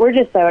just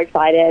so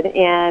excited.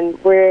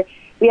 And we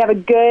have a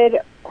good,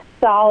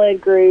 solid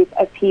group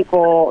of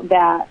people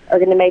that are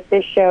going to make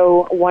this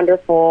show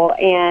wonderful.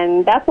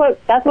 And that's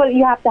what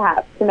you have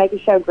to make a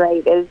show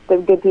great, is the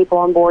good people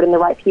on board and the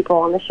right people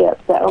on the ship.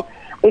 So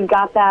we've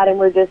got that, and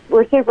we're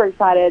super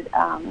excited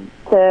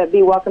to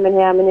be welcoming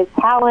him and his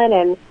talent,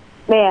 and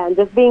man,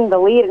 just being the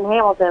lead in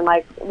Hamilton,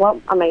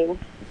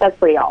 that's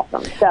pretty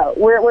awesome. So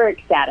we're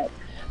ecstatic.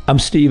 I'm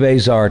Steve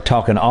Azar,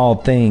 talking all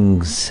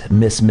things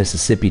Miss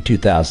Mississippi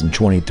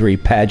 2023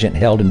 pageant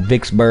held in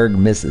Vicksburg,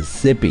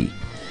 Mississippi.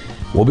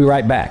 We'll be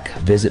right back.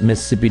 Visit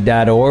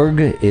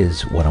Mississippi.org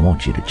is what I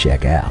want you to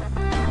check out.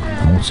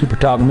 On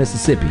SuperTalk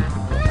Mississippi,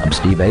 I'm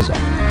Steve Azar.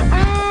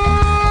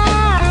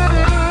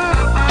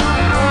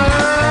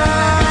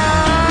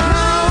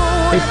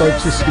 Hey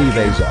folks, it's Steve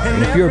Azar,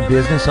 and if you're a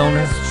business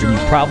owner, then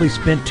you've probably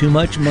spent too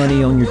much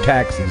money on your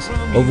taxes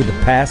over the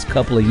past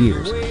couple of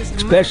years,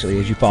 especially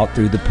as you fought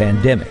through the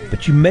pandemic.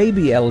 But you may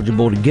be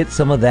eligible to get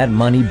some of that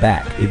money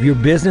back. If your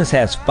business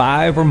has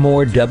 5 or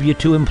more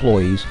W-2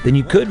 employees, then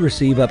you could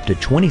receive up to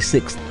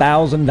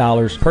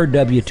 $26,000 per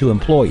W-2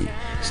 employee.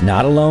 It's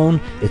not a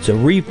loan, it's a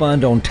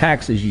refund on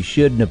taxes you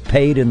shouldn't have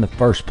paid in the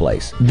first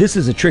place. This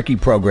is a tricky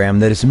program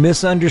that is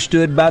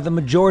misunderstood by the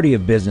majority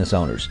of business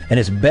owners, and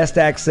it's best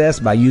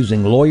accessed by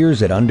using lawyers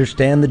that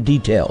understand the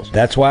details.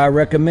 That's why I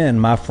recommend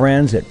my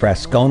friends at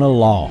Frascona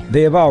Law.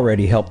 They have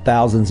already helped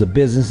thousands of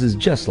businesses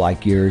just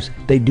like yours.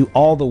 They do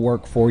all the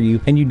work for you,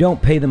 and you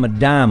don't pay them a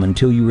dime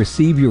until you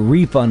receive your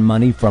refund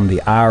money from the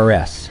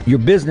IRS. Your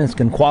business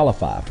can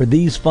qualify for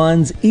these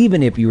funds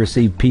even if you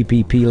receive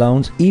PPP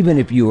loans, even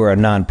if you are a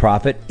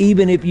nonprofit,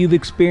 even if you've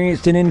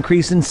experienced an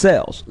increase in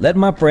sales. Let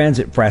my friends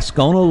at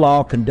Frascona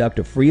Law conduct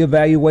a free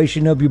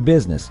evaluation of your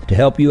business to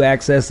help you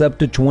access up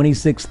to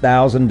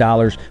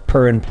 $26,000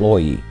 per employee.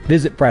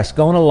 Visit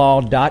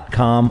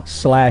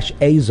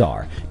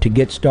frasconalaw.com/Azar to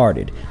get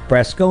started.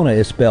 Frascona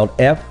is spelled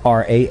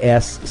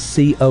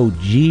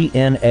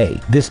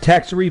Frascogna. This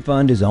tax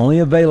refund is only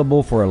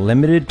available for a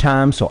limited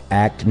time, so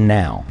act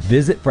now.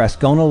 Visit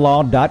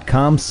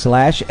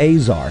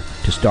frasconalaw.com/Azar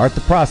to start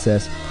the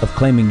process of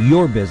claiming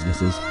your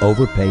business's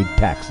overpaid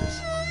taxes.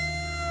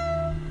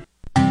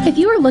 If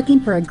you are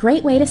looking for a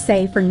great way to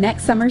save for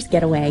next summer's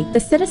getaway, the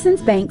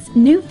Citizens Bank's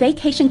new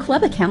Vacation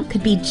Club account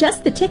could be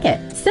just the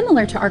ticket.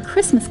 Similar to our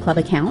Christmas Club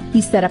account,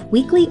 you set up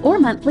weekly or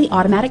monthly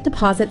automatic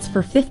deposits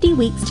for 50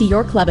 weeks to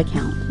your club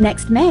account.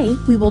 Next May,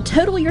 we will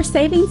total your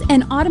savings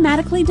and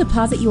automatically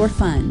deposit your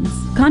funds.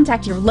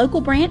 Contact your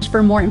local branch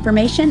for more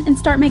information and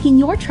start making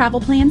your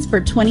travel plans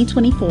for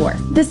 2024.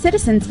 The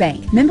Citizens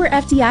Bank, member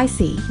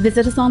FDIC.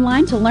 Visit us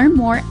online to learn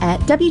more at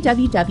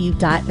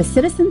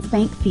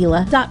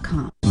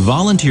www.thecitizensbankfila.com.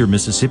 Volunteer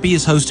Mississippi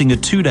is hosting a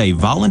 2-day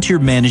volunteer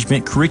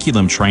management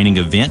curriculum training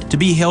event to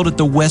be held at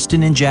the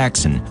Westin in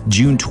Jackson,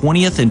 June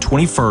 20th and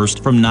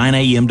 21st from 9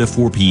 a.m. to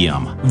 4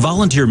 p.m.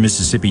 Volunteer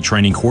Mississippi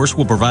training course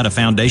will provide a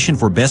foundation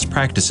for best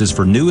practices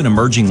for new and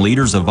emerging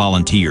leaders of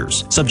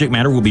volunteers. Subject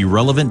matter will be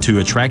relevant to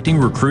attracting,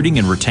 recruiting,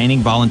 and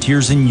retaining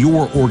volunteers in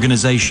your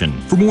organization.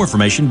 For more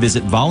information,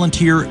 visit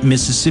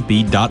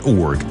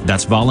volunteermississippi.org.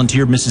 That's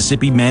Volunteer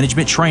Mississippi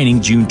Management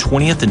Training, June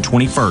 20th and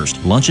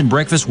 21st. Lunch and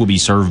breakfast will be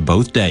served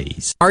both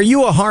days. Are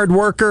you a hard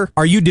worker?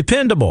 Are you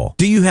dependable?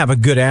 Do you have a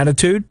good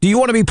attitude? Do you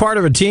want to be part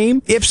of a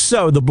team? If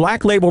so, the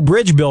Black Label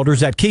Bridge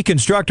Builders at Key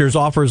Constructors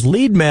offers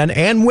lead men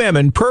and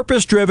women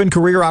purpose-driven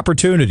career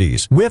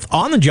opportunities with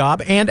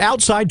on-the-job and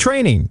outside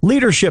training,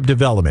 leadership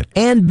development,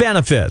 and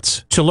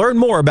benefits. To learn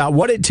more about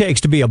what it takes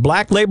to be a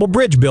Black Label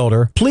Bridge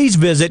Builder, please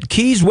visit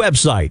Key's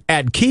website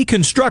at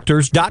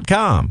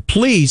keyconstructors.com.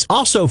 Please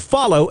also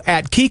follow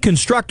at Key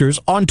Constructors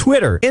on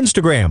Twitter,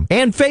 Instagram,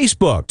 and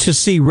Facebook to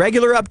see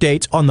regular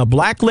updates on the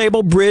Black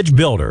Label Bridge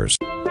Builders.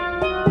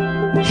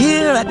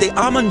 Here at the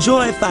Almond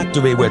Joy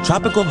Factory, where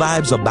tropical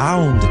vibes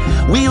abound,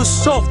 we use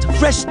soft,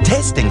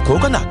 fresh-tasting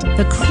coconut.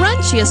 The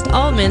crunchiest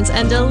almonds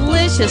and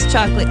delicious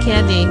chocolate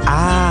candy.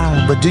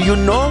 Ah, but do you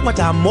know what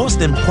our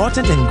most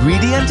important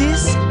ingredient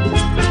is?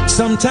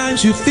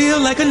 Sometimes you feel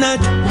like a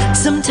nut.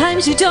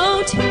 Sometimes you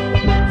don't.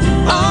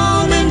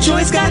 Almond Almond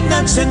Joy's got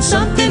nuts and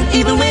something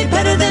even way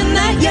better than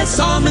that. Yes,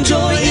 Almond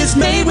Joy is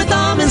made with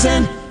almonds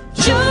and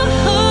joy.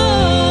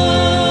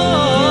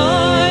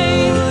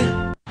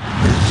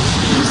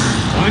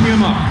 On your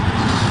mark.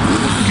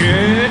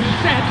 Get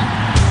set.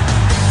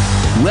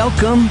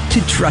 Welcome to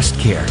Trust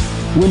Care.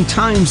 When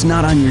time's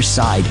not on your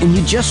side and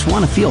you just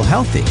want to feel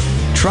healthy,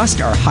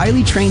 trust our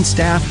highly trained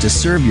staff to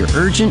serve your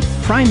urgent,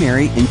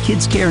 primary, and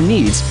kids' care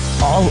needs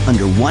all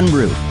under one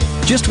roof.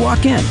 Just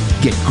walk in,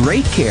 get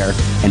great care,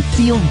 and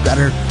feel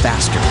better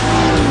faster.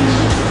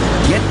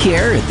 Get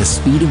care at the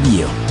speed of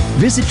you.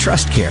 Visit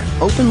Trust Care,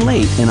 open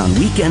late and on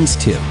weekends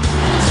too.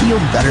 Feel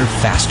better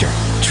faster.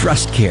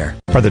 Trust Care.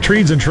 Are the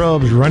trees and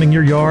shrubs running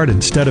your yard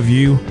instead of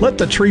you? Let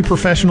the tree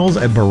professionals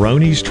at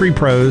Baroni's Tree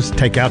Pros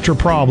take out your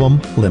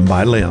problem limb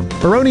by limb.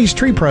 Baroni's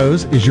Tree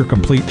Pros is your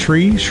complete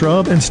tree,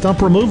 shrub, and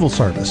stump removal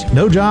service.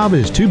 No job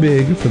is too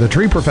big for the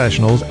tree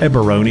professionals at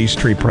Baroni's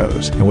Tree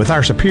Pros. And with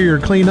our superior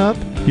cleanup,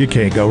 you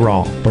can't go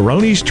wrong.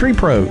 Baroni's Tree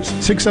Pros,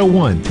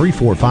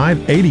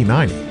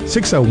 601-345-8090.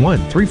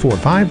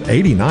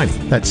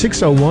 601-345-8090. That's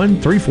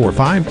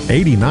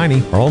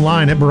 601-345-8090 or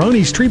online at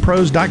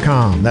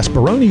baronestreepros.com. That's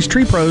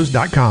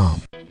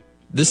baronestreepros.com.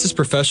 This is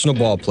professional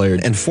ball player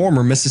and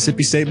former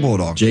Mississippi State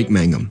Bulldog, Jake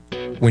Mangum.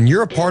 When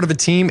you're a part of a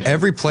team,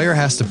 every player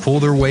has to pull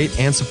their weight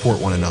and support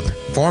one another.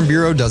 Farm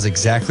Bureau does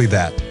exactly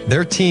that.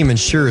 Their team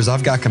ensures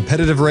I've got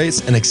competitive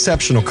rates and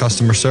exceptional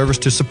customer service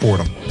to support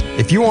them.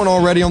 If you aren't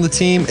already on the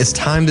team, it's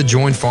time to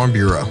join Farm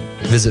Bureau.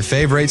 Visit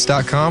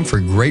favrates.com for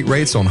great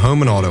rates on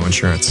home and auto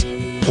insurance.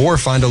 Or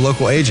find a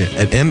local agent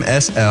at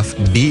msfbins.com.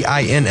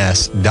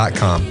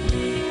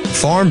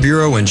 Farm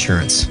Bureau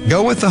Insurance.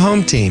 Go with the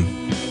home team.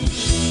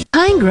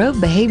 Pine Grove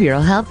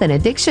Behavioral Health and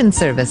Addiction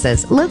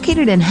Services,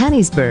 located in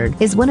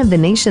Hattiesburg, is one of the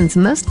nation's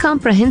most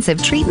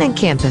comprehensive treatment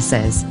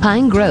campuses.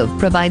 Pine Grove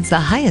provides the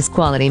highest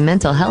quality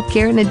mental health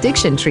care and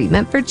addiction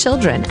treatment for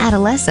children,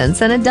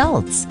 adolescents, and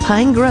adults.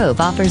 Pine Grove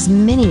offers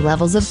many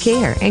levels of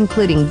care,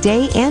 including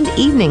day and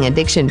evening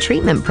addiction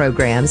treatment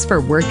programs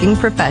for working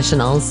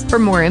professionals. For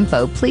more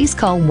info, please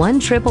call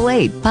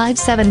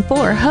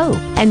 1-888-574-HOPE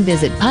and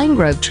visit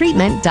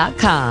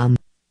pinegrovetreatment.com.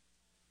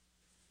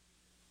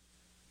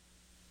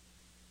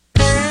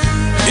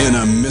 In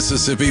a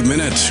Mississippi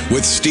Minute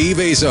with Steve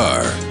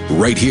Azar,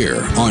 right here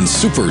on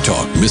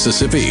SuperTalk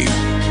Mississippi.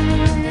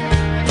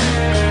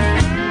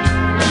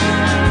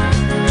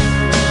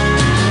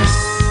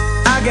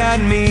 I got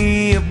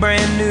me a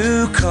brand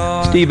new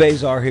car. Steve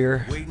Azar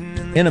here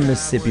in a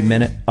Mississippi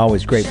Minute.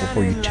 Always grateful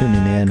for you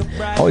tuning in.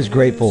 Always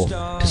grateful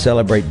to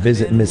celebrate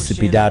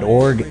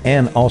visitmississippi.org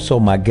and also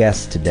my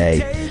guests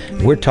today.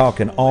 We're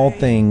talking all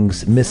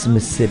things Miss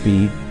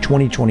Mississippi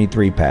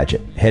 2023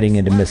 pageant heading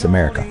into Miss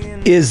America.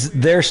 Is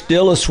there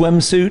still a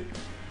swimsuit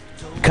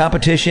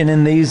competition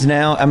in these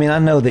now? I mean, I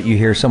know that you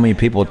hear so many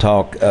people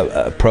talk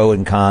pro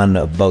and con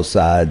of both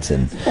sides,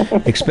 and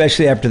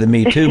especially after the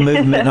Me Too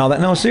movement and all that.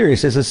 No,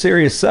 serious. It's a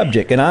serious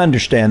subject, and I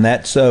understand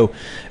that. So,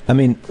 I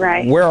mean,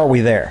 Where are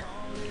we there?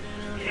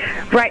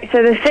 Right,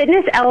 so the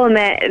fitness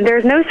element,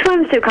 there's no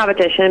swimsuit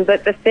competition,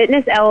 but the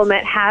fitness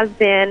element has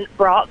been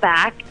brought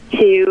back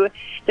to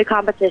the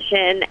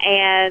competition,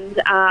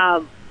 and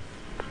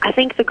I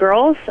think the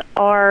girls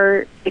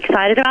are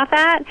excited about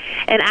that.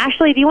 And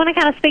Ashley, do you want to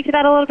kind of speak to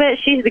that a little bit?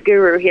 She's the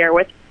guru here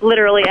with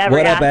literally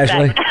every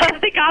aspect of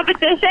the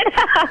competition.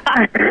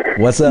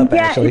 What's up,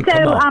 Ashley?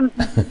 So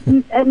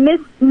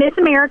Miss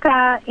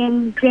America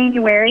in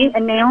January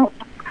announced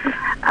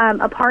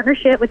a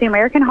partnership with the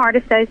American Heart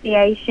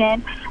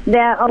Association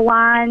that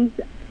aligns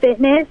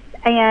fitness,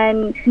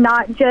 and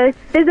not just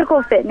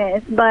physical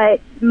fitness, but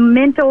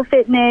mental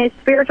fitness,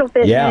 spiritual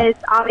fitness,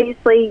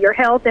 obviously your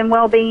health and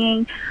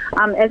well-being.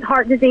 As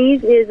heart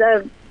disease is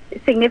a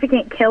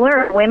significant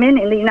killer of women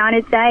in the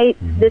United States,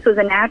 this was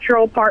a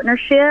natural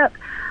partnership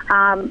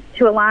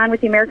to align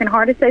with the American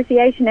Heart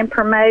Association and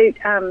promote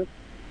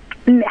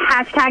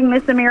hashtag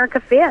Miss America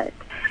Fit.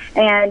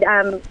 And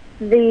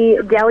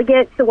the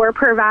delegates were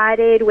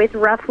provided with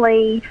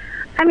roughly,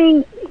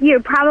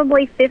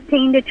 probably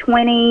 15 to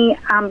 20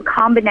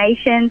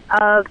 combinations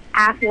of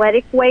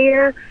athletic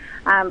wear,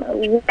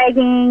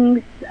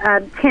 leggings,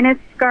 tennis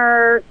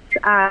skirts,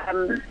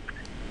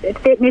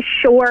 fitness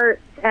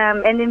shorts,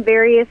 and then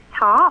various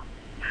tops.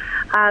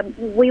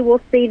 We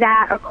will see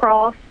that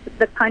across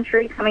the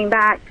country coming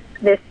back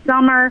this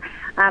summer.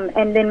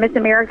 And then Miss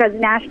America's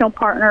national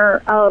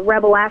partner,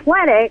 Rebel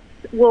Athletics,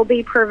 will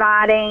be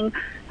providing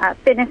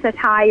fitness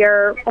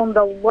attire on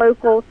the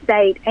local,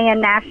 state,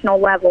 and national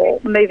level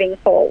moving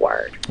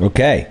forward.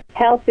 Okay.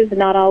 Health is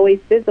not always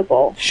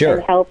visible. Sure.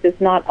 And health is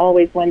not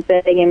always one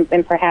thing,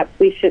 and perhaps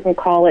we shouldn't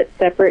call it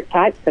separate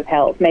types of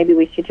health. Maybe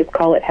we should just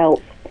call it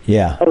health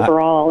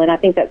overall. And I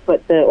think that's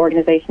what the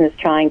organization is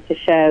trying to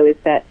show, is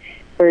that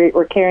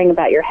we're caring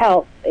about your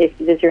health.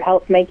 Does your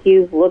health make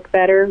you look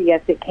better?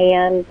 Yes, it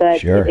can. But,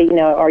 sure.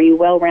 Are you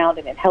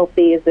well-rounded and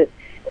healthy? Is it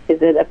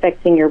Is it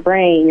affecting your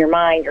brain, your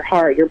mind, your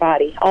heart, your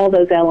body, all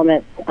those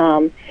elements?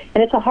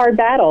 And it's a hard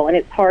battle, and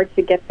it's hard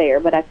to get there,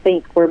 but I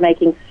think we're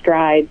making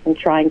strides and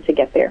trying to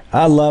get there.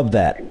 I love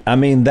that. I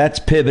mean, that's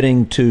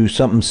pivoting to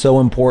something so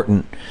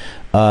important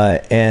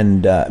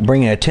and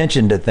bringing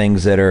attention to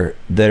things that are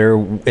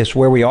it's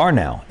where we are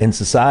now in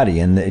society,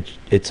 and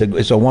it's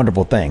a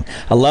wonderful thing.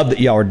 I love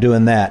that y'all are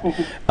doing that.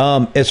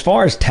 As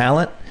far as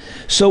talent,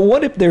 so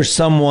what if there's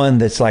someone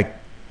that's like,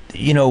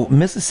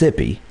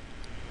 Mississippi?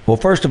 Well,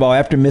 first of all,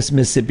 after Miss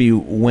Mississippi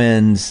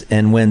wins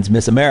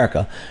Miss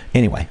America,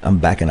 anyway, I'm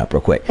backing up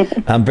real quick.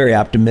 I'm very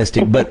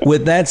optimistic. But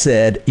with that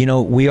said,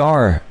 we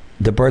are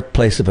the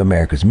birthplace of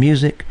America's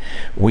music.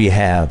 We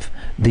have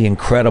the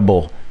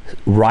incredible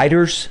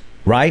writers,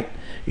 right?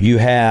 You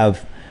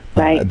have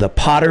the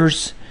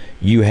Potters.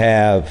 You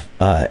have,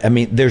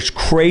 there's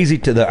crazy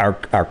to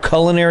our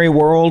culinary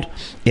world,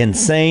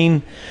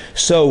 insane.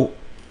 So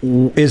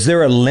is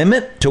there a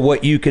limit to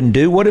what you can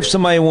do? What if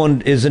somebody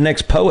is the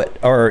next poet,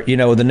 or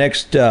the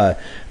next John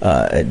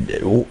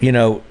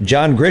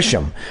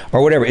Grisham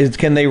or whatever?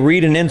 Can they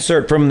read an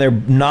insert from their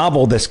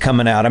novel that's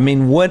coming out? I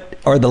mean, what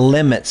are the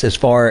limits as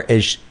far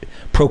as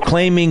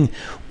proclaiming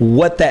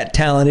what that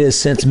talent is,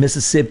 since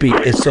Mississippi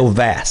is so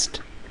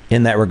vast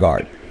in that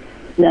regard?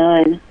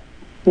 None.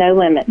 No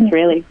limits,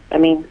 really. I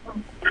mean,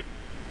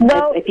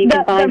 if you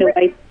can find a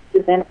way to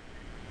present it.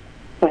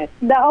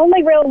 The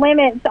only real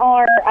limits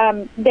are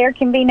there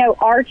can be no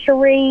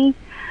archery,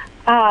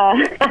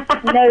 no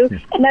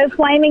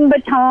flaming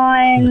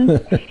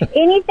batons,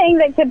 anything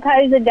that could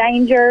pose a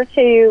danger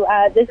to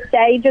the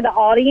stage or the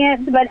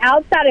audience. But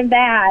outside of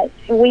that,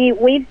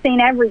 we've seen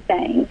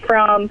everything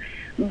from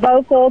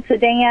vocal to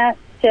dance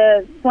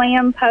to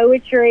slam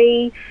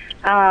poetry.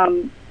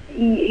 There's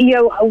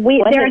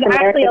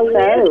actually a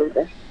list.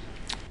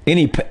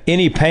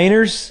 Any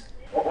painters?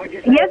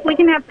 Yes, we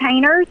can have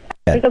painters.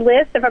 There's a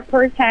list of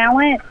approved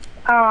talent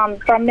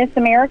from Miss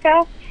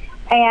America,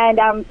 and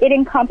it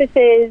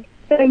encompasses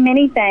so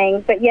many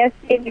things. But yes,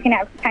 you can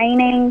have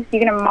paintings, you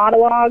can have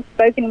monologues,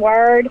 spoken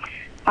word,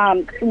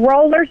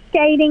 roller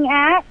skating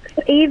acts,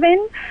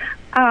 even.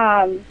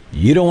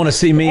 You don't want to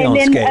see me on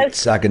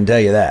skates. I can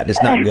tell you that.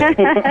 It's not good.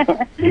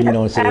 You don't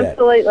want to see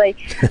absolutely.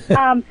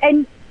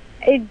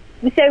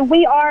 So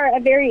we are a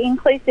very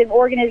inclusive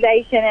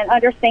organization, and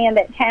understand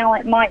that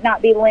talent might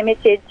not be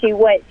limited to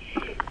what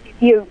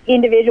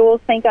individuals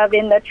think of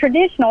in the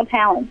traditional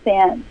talent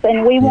sense.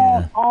 And we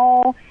want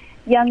all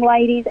young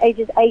ladies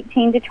ages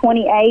 18 to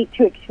 28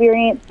 to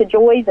experience the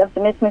joys of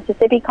the Miss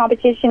Mississippi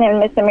competition and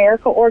Miss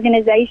America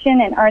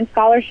organization and earn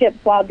scholarships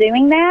while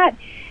doing that.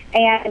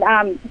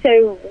 And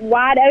so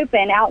wide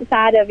open,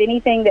 outside of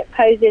anything that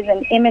poses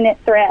an imminent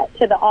threat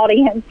to the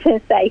audience's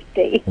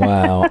safety.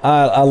 Wow.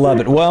 I love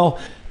it. Well,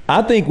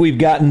 I think we've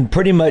gotten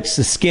pretty much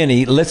the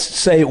skinny. Let's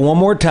say it one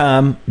more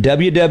time,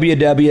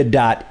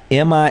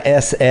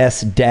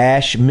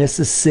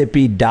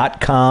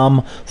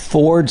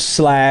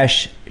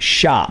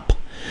 www.miss-mississippi.com/shop.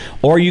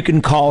 Or you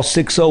can call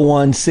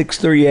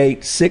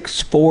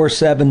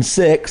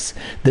 601-638-6476.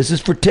 This is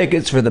for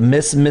tickets for the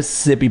Miss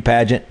Mississippi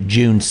pageant,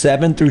 June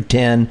 7 through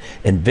 10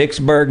 in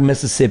Vicksburg,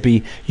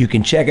 Mississippi. You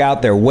can check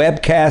out their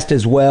webcast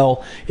as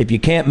well. If you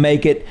can't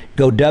make it,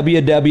 go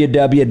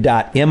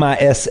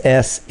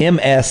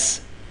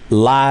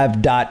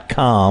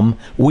www.missmslive.com.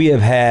 We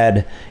have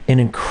had an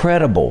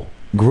incredible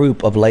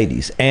group of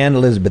ladies: Ann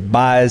Elizabeth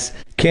Baez,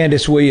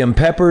 Candace William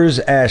Peppers,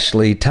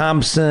 Ashley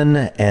Thompson,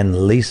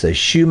 and Lisa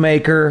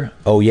Shoemaker.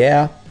 Oh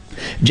yeah.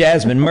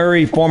 Jasmine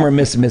Murray, former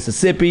Miss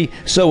Mississippi.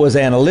 So was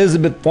Ann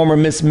Elizabeth, former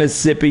Miss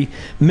Mississippi.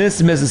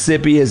 Miss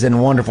Mississippi is in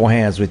wonderful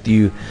hands with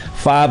you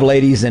 5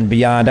 ladies and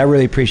beyond. I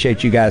really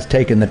appreciate you guys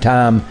taking the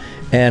time,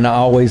 and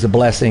always a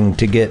blessing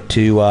to get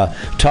to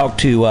talk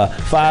to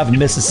 5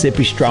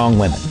 Mississippi strong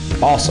women.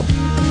 Awesome.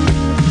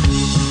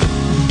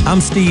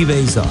 I'm Steve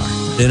Azar.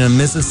 In a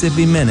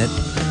Mississippi Minute,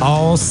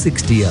 all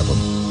 60 of them,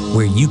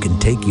 where you can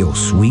take your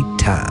sweet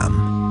time.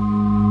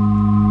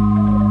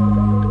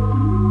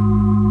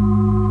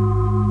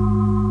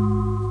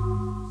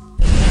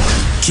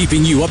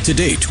 Keeping you up to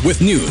date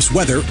with news,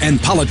 weather,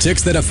 and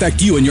politics that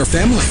affect you and your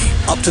family.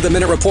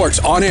 Up-to-the-minute reports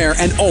on air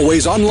and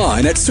always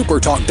online at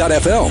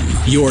supertalk.fm.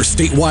 Your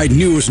statewide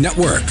news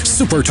network,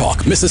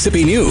 SuperTalk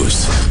Mississippi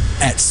News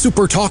at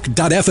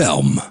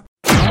supertalk.fm.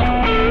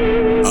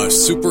 A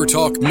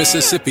SuperTalk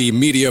Mississippi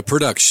Media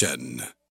production.